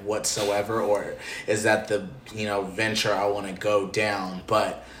brand whatsoever, or is that the, you know, venture I want to go down.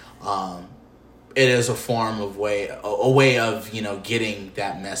 But it is a form of way of, you know, getting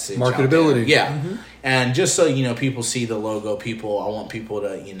that message, marketability. Yeah. And just so, you know, people see the logo, I want people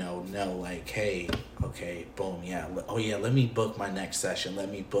to, you know like, hey, okay, boom, yeah, oh yeah, let me book my next session, let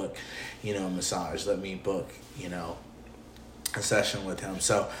me book, you know, a massage, let me book, you know, a session with him.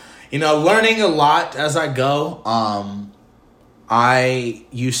 So, you know, learning a lot as I go. I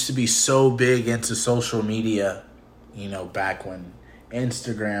used to be so big into social media, you know, back when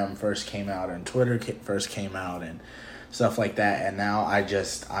Instagram first came out and Twitter first came out and stuff like that. And now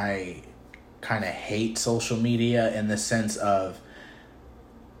I kind of hate social media, in the sense of,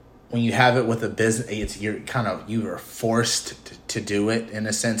 when you have it with a business, you are forced to do it, in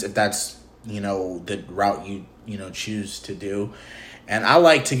a sense, if that's, you know, the route you know, choose to do. And I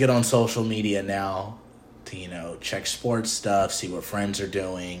like to get on social media now to, you know, check sports stuff, see what friends are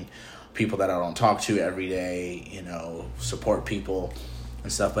doing, people that I don't talk to every day, you know, support people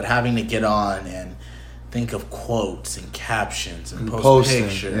and stuff. But having to get on and think of quotes and captions and post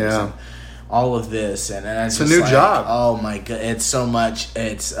pictures and all of this, and it's a new job. Oh my god, it's so much.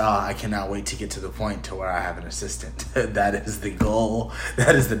 It's I cannot wait to get to the point to where I have an assistant. That is the goal.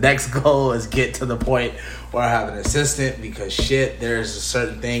 That is the next goal, is get to the point where I have an assistant, because there's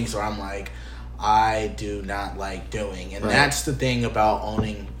certain things where I'm like, I do not like doing. And that's the thing about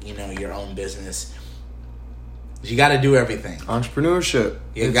owning, you know, your own business. You got to do everything. Entrepreneurship.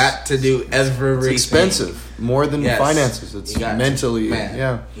 You got to do everything. It's expensive, more than finances. It's mentally,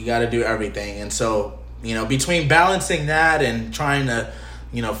 you got to do everything. And so, you know, between balancing that and trying to,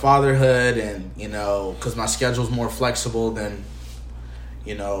 you know, fatherhood, and, you know, because my schedule's more flexible than,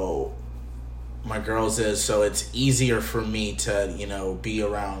 you know, my girls is, so it's easier for me to, you know, be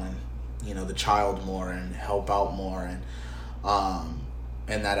around, you know, the child more and help out more,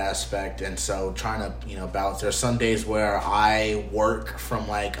 in that aspect. And so trying to, balance. There's some days where I work from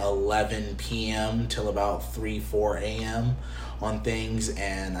like 11 p.m. till about 4 a.m. on things.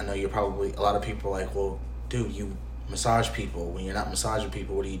 And I know a lot of people are like, well, dude, you massage people. When you're not massaging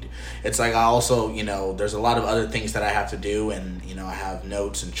people, what do you do? It's like I also, there's a lot of other things that I have to do. And, I have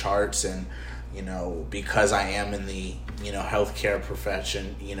notes and charts and, because I am in the, healthcare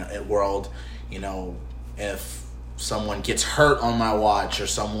profession, world, if someone gets hurt on my watch or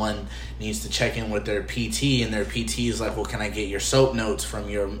someone needs to check in with their PT and their PT is like, well, can I get your soap notes from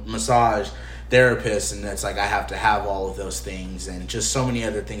your massage therapist? And it's like I have to have all of those things and just so many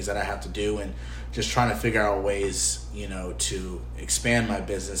other things that I have to do and just trying to figure out ways, to expand my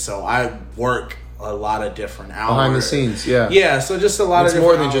business. So I work a lot of different hours. Behind the scenes, yeah. Yeah, so just a lot of different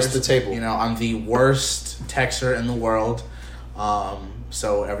more than hours. just the table. I'm the worst texter in the world.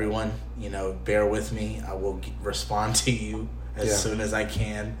 So everyone, bear with me. I will respond to you as soon as I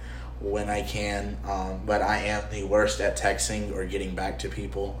can, when I can. But I am the worst at texting or getting back to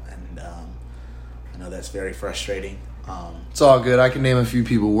people. And I know that's very frustrating. It's all good. I can name a few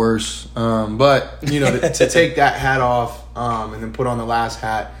people worse. But, to take that hat off and then put on the last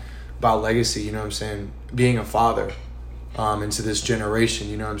hat about legacy, you know what I'm saying? Being a father into this generation,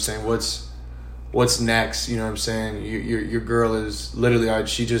 you know what I'm saying? What's next? You know what I'm saying? Your girl is literally,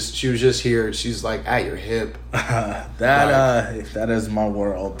 she was just here. She's like at your hip. That is my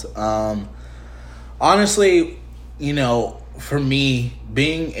world. Honestly, for me,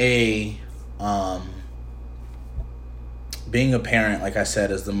 being a parent, like I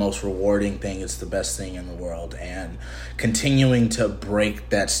said, is the most rewarding thing. It's the best thing in the world. And continuing to break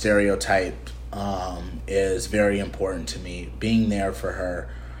that stereotype is very important to me. Being there for her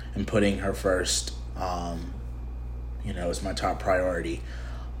and putting her first, is my top priority.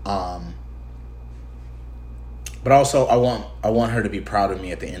 But also, I want her to be proud of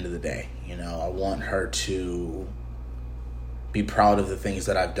me at the end of the day. I want her to be proud of the things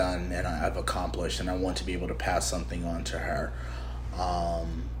that I've done and I've accomplished, and I want to be able to pass something on to her.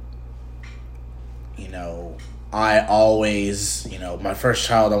 I always, my first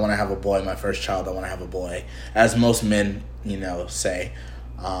child, I want to have a boy. My first child, I want to have a boy, as most men, say.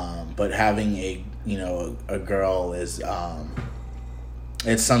 But having a girl is,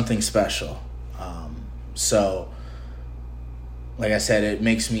 it's something special. So, like I said, it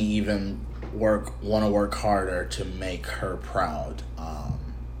makes me even want to work harder to make her proud.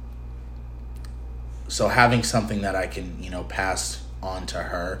 So having something that I can, pass on to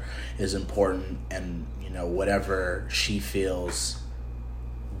her is important, and, whatever she feels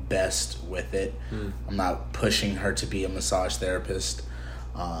best with it. I'm not pushing her to be a massage therapist.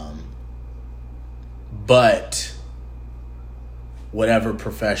 But whatever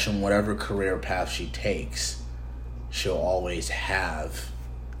profession, whatever career path she takes, she'll always have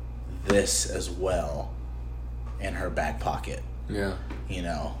this as well in her back pocket. Yeah.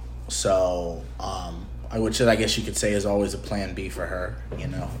 So which I guess you could say is always a plan B for her.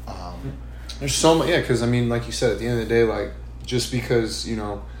 There's so much, because like you said, at the end of the day, like, just because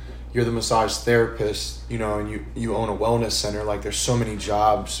you're the massage therapist, and you own a wellness center, like, there's so many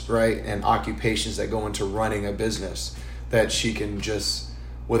jobs, right, and occupations that go into running a business that she can just,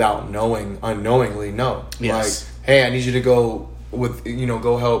 without unknowingly know. Yes. Like, hey, I need you to go with,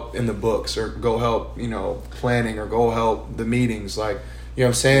 go help in the books, or go help, planning, or go help the meetings, like, you know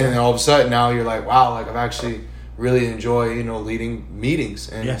what I'm saying? And then all of a sudden now you're like, wow, like, I've actually really enjoy, leading meetings.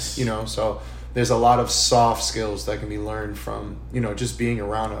 And, yes. So there's a lot of soft skills that can be learned from, just being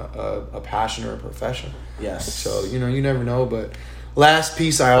around a passion or a profession. Yes. So, you never know. But last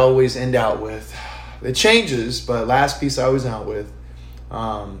piece I always end out with, it changes, but last piece I always end out with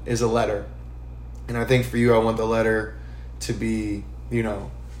is a letter. And I think for you, I want the letter to be,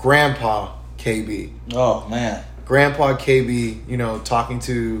 Grandpa KB. Oh, man. Grandpa KB, talking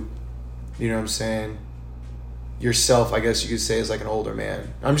to, what I'm saying, yourself, I guess you could say, as like an older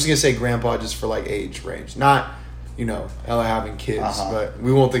man. I'm just going to say grandpa just for like age range. Not, Ella having kids, but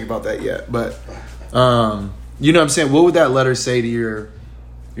we won't think about that yet. But, you know what I'm saying? What would that letter say to your,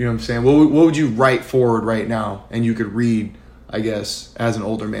 what I'm saying? What would you write forward right now and you could read, I guess, as an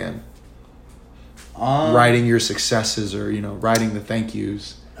older man? Writing your successes or, writing the thank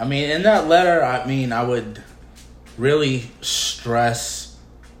yous. In that letter, I would really stress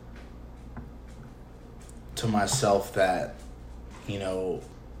to myself that,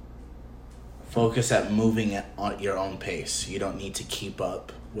 focus at moving at your own pace. You don't need to keep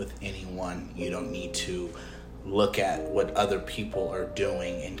up with anyone. You don't need to look at what other people are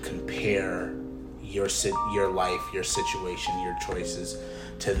doing and compare your life, your situation, your choices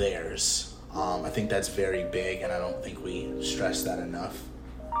to theirs. I think that's very big, and I don't think we stress that enough.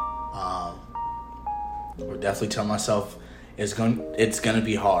 I would definitely tell myself it's gonna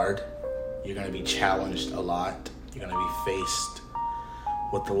be hard. You're gonna be challenged a lot. You're gonna be faced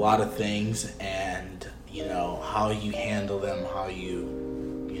with a lot of things, and how you handle them, how you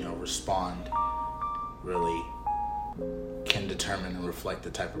respond, really can determine and reflect the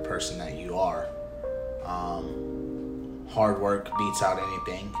type of person that you are. Hard work beats out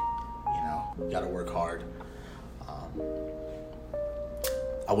anything. You gotta work hard.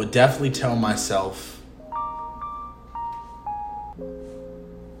 I would definitely tell myself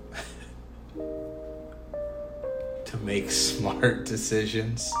to make smart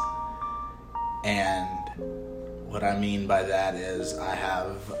decisions. And what I mean by that is I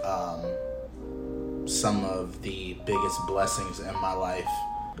have some of the biggest blessings in my life,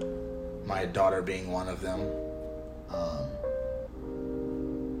 my daughter being one of them,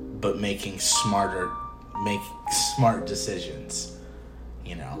 but making smart decisions.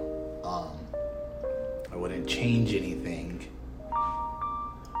 I wouldn't change anything,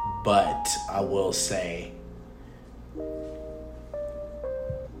 but I will say,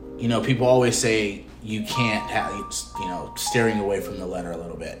 people always say you can't have, steering away from the letter a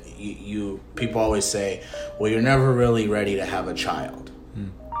little bit. People always say, well, you're never really ready to have a child.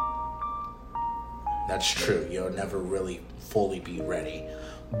 That's true. You'll never really fully be ready.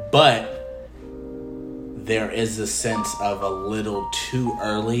 But there is a sense of a little too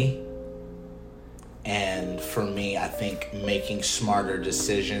early. And for me, I think making smarter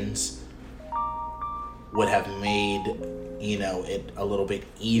decisions would have made, it a little bit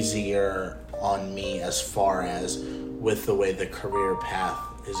easier on me as far as with the way the career path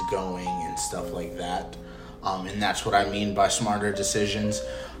is going and stuff like that. And that's what I mean by smarter decisions.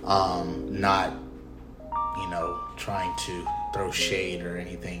 Not, trying to throw shade or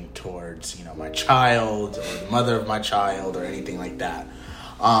anything towards, my child or the mother of my child or anything like that.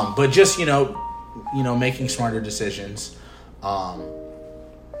 But just, making smarter decisions, and,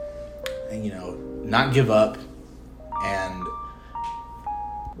 not give up, and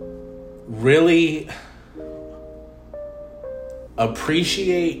really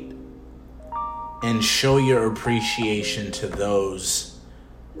appreciate and show your appreciation to those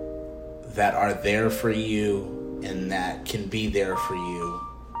that are there for you and that can be there for you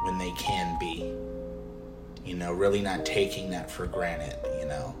when they can be. Really not taking that for granted,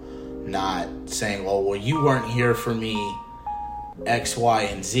 not saying, well, you weren't here for me X, Y,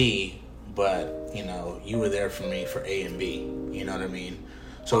 and Z, but, you were there for me for A and B, you know what I mean?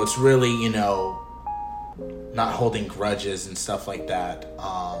 So it's really, not holding grudges and stuff like that.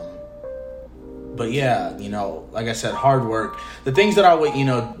 But yeah, like I said, hard work. The things that I would,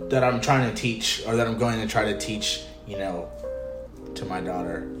 that I'm trying to teach, or that I'm going to try to teach, to my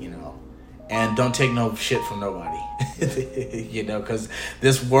daughter, and don't take no shit from nobody, because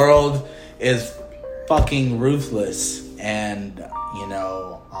this world is fucking ruthless, and,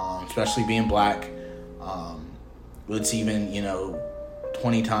 especially being black, it's even,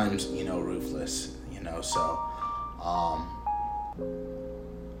 20 times, ruthless, so,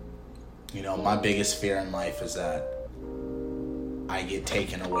 my biggest fear in life is that I get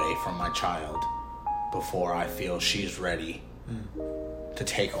taken away from my child before I feel she's ready to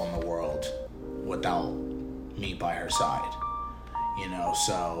take on the world without me by her side,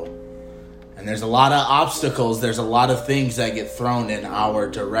 so, and there's a lot of obstacles, there's a lot of things that get thrown in our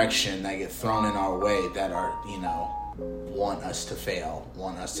direction, that get thrown in our way that are, want us to fail,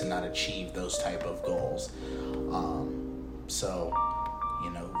 want us to not achieve those type of goals. So,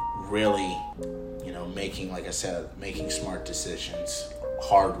 really, making, like I said, making smart decisions,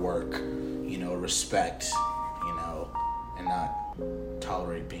 hard work, respect, and not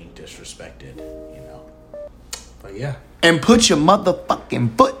tolerate being disrespected, But yeah. And put your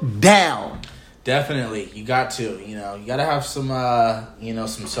motherfucking foot down. Definitely. You got to, you got to have some,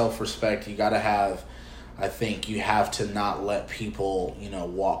 some self-respect. You got to have, I think you have to not let people,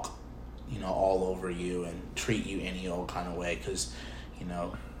 walk, all over you and treat you any old kind of way. Because,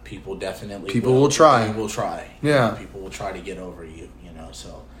 people definitely will try. They will try. Yeah. People will try to get over you,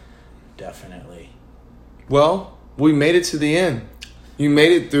 so definitely. Well, we made it to the end. You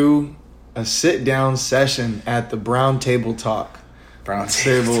made it through a sit-down session at the Brown Table Talk. Brown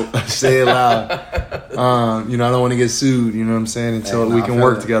Table. Say it loud. I don't want to get sued, you know what I'm saying, until we can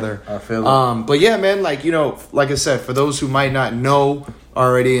work together. I feel it. But yeah, man, like I said, for those who might not know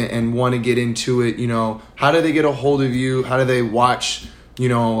already and want to get into it, how do they get a hold of you? How do they watch,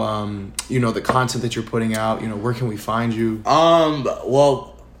 the content that you're putting out? Where can we find you?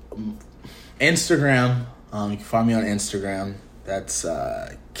 Well, Instagram. You can find me on Instagram. That's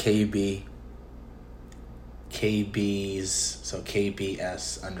KB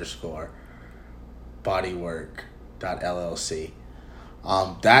KBS_bodywork.llc.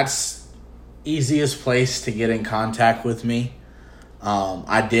 That's easiest place to get in contact with me.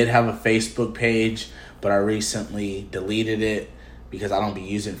 I did have a Facebook page, but I recently deleted it because I don't be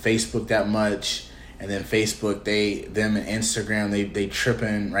using Facebook that much. And then Facebook, them and Instagram, they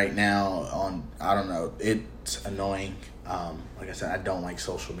tripping right now on, I don't know, it's annoying. Like I said, I don't like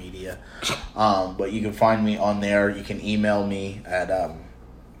social media. But you can find me on there. You can email me at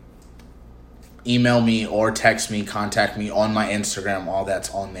email me or text me, contact me on my Instagram. All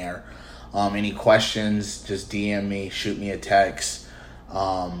that's on there. Any questions, just DM me, shoot me a text.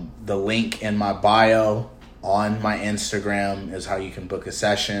 The link in my bio on my Instagram is how you can book a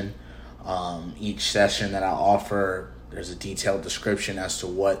session. Each session that I offer, there's a detailed description as to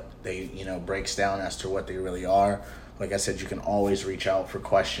what they, breaks down as to what they really are. Like I said, you can always reach out for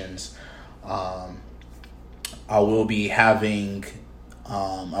questions. I will be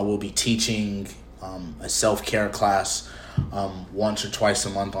teaching a self-care class once or twice a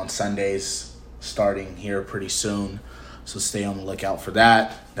month on Sundays, starting here pretty soon. So stay on the lookout for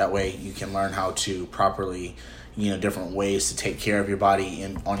that. That way you can learn how to properly, different ways to take care of your body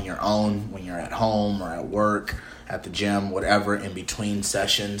on your own when you're at home or at work, at the gym, whatever, in between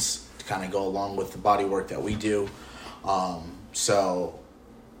sessions to kind of go along with the body work that we do.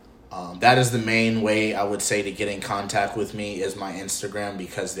 That is the main way I would say to get in contact with me is my Instagram,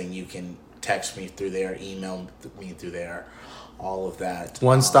 because then you can text me through there, email me through there, all of that.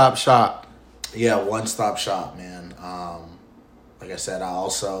 One-stop shop. Yeah, one-stop shop, man. Like I said, I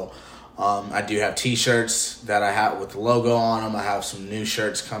also I do have T-shirts that I have with the logo on them. I have some new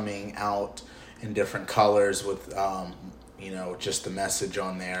shirts coming out in different colors with just the message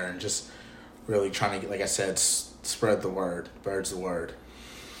on there, and just really trying to, like I said, spread the word. Bird's the word.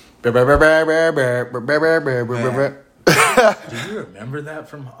 Man. Do you remember that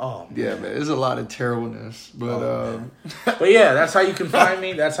from? Oh, man. Yeah, man. There's a lot of terribleness, but but yeah, that's how you can find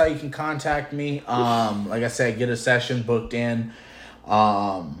me. That's how you can contact me. Like I said, get a session booked in.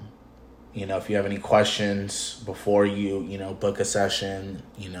 If you have any questions before you book a session,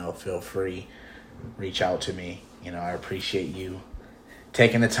 feel free, reach out to me. I appreciate you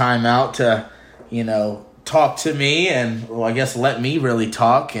taking the time out to, talk to me, and I guess let me really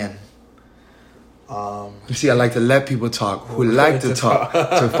talk. And you see, I like to let people talk who like to talk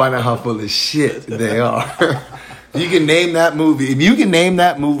to find out how full of shit they are. If you can name that movie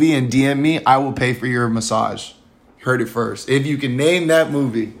and DM me, I will pay for your massage. Heard it first. If you can name that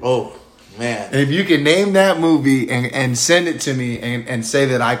movie. Oh, man. If you can name that movie and send it to me and say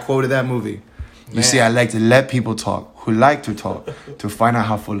that I quoted that movie. You see, I like to let people talk who like to talk to find out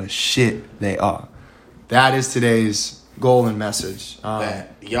how full of shit they are. That is today's goal and message.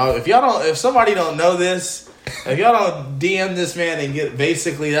 If somebody don't know this, if y'all don't DM this man and get,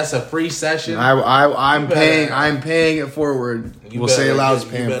 basically that's a free session. I'm paying it forward. We'll say aloud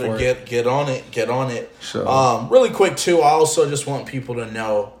paying for it. You better get on it. So. Really quick too, I also just want people to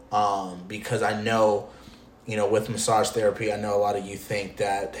know, because I know, with massage therapy, I know a lot of you think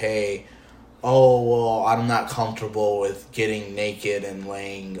that, hey, I'm not comfortable with getting naked and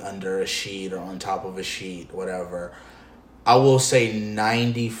laying under a sheet or on top of a sheet, whatever. I will say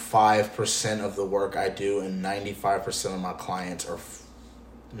 95% of the work I do and 95% of my clients are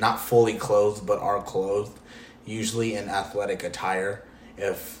not fully clothed, but are clothed, usually in athletic attire.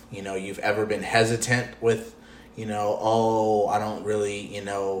 If, you've ever been hesitant with, I don't really,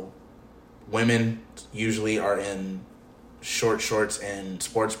 women usually are in short shorts and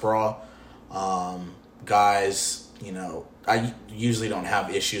sports bra. Guys, I usually don't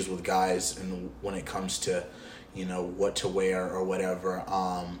have issues with guys when it comes to, what to wear or whatever.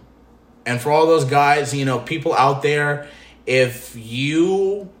 And for all those guys, people out there, if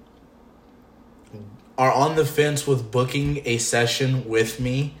you are on the fence with booking a session with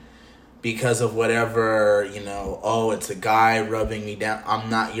me because of whatever, it's a guy rubbing me down,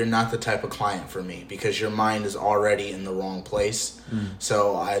 you're not the type of client for me, because your mind is already in the wrong place.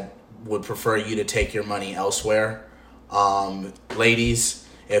 So I would prefer you to take your money elsewhere. Ladies,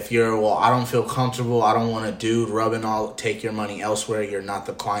 if I don't feel comfortable, I don't want a dude take your money elsewhere, you're not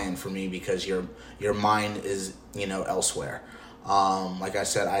the client for me, because your mind is, elsewhere. Like I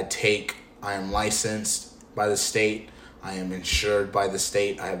said, I am licensed by the state. I am insured by the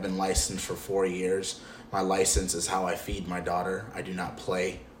state. I have been licensed for 4 years. My license is how I feed my daughter. I do not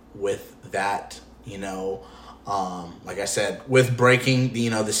play with that, Like I said, with breaking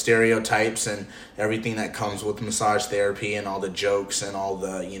the stereotypes and everything that comes with massage therapy and all the jokes and all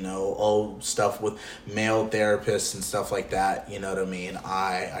the old stuff with male therapists and stuff like that, you know what I mean?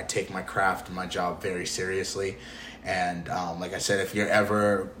 I take my craft and my job very seriously. And like I said, if you're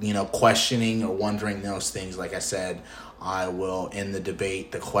ever questioning or wondering those things, like I said, I will end the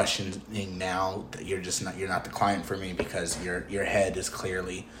debate, the questioning now. That you're not the client for me because your head is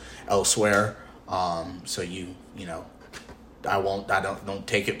clearly elsewhere. So don't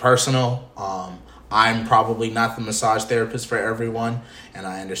take it personal. I'm probably not the massage therapist for everyone, and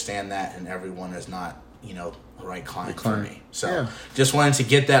I understand that, and everyone is not, the right client for me. So just wanted to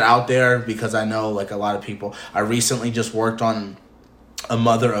get that out there because I know like a lot of people. I recently just worked on a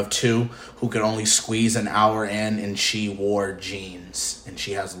mother of 2 who could only squeeze an hour in, and she wore jeans, and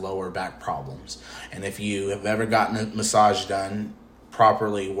she has lower back problems. And if you have ever gotten a massage done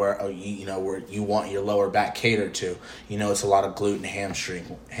properly where you want your lower back catered to, it's a lot of glute and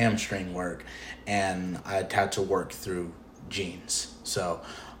hamstring work, and I'd have to work through jeans. So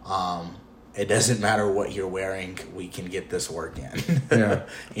it doesn't matter what you're wearing, we can get this work in.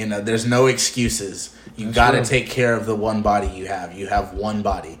 There's no excuses. You got to take care of the one body you have. You have one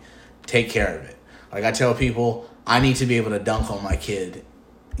body. Take care of it. Like I tell people, I need to be able to dunk on my kid.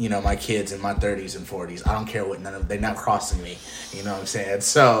 My kids in my 30s and 40s. I don't care what they're not crossing me. You know what I'm saying?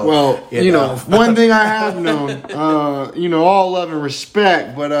 So, well, one thing I have known, all love and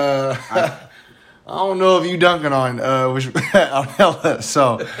respect, but I don't know if you dunking on Ella.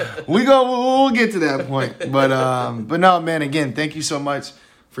 So we'll get to that point. But no, man. Again, thank you so much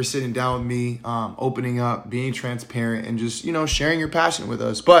for sitting down with me, opening up, being transparent, and just sharing your passion with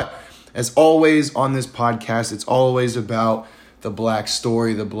us. But as always on this podcast, it's always about the Black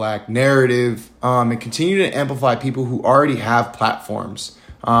story, the Black narrative, and continue to amplify people who already have platforms.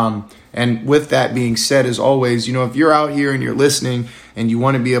 And with that being said, as always, if you're out here and you're listening and you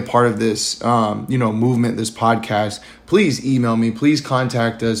want to be a part of this, movement, this podcast, please email me, please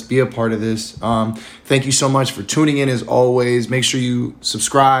contact us, be a part of this. Thank you so much for tuning in as always. Make sure you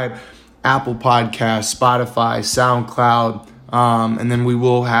subscribe, Apple Podcasts, Spotify, SoundCloud. And then we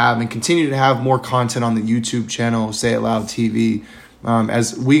will have and continue to have more content on the YouTube channel, Say It Loud TV.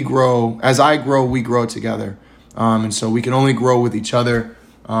 As I grow, we grow together. And so we can only grow with each other.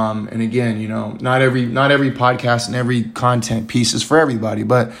 And again, not every podcast and every content piece is for everybody,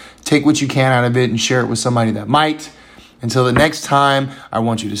 but take what you can out of it and share it with somebody that might. Until the next time, I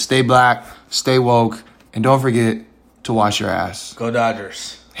want you to stay black, stay woke, and don't forget to wash your ass. Go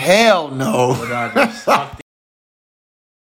Dodgers. Hell no. Go Dodgers.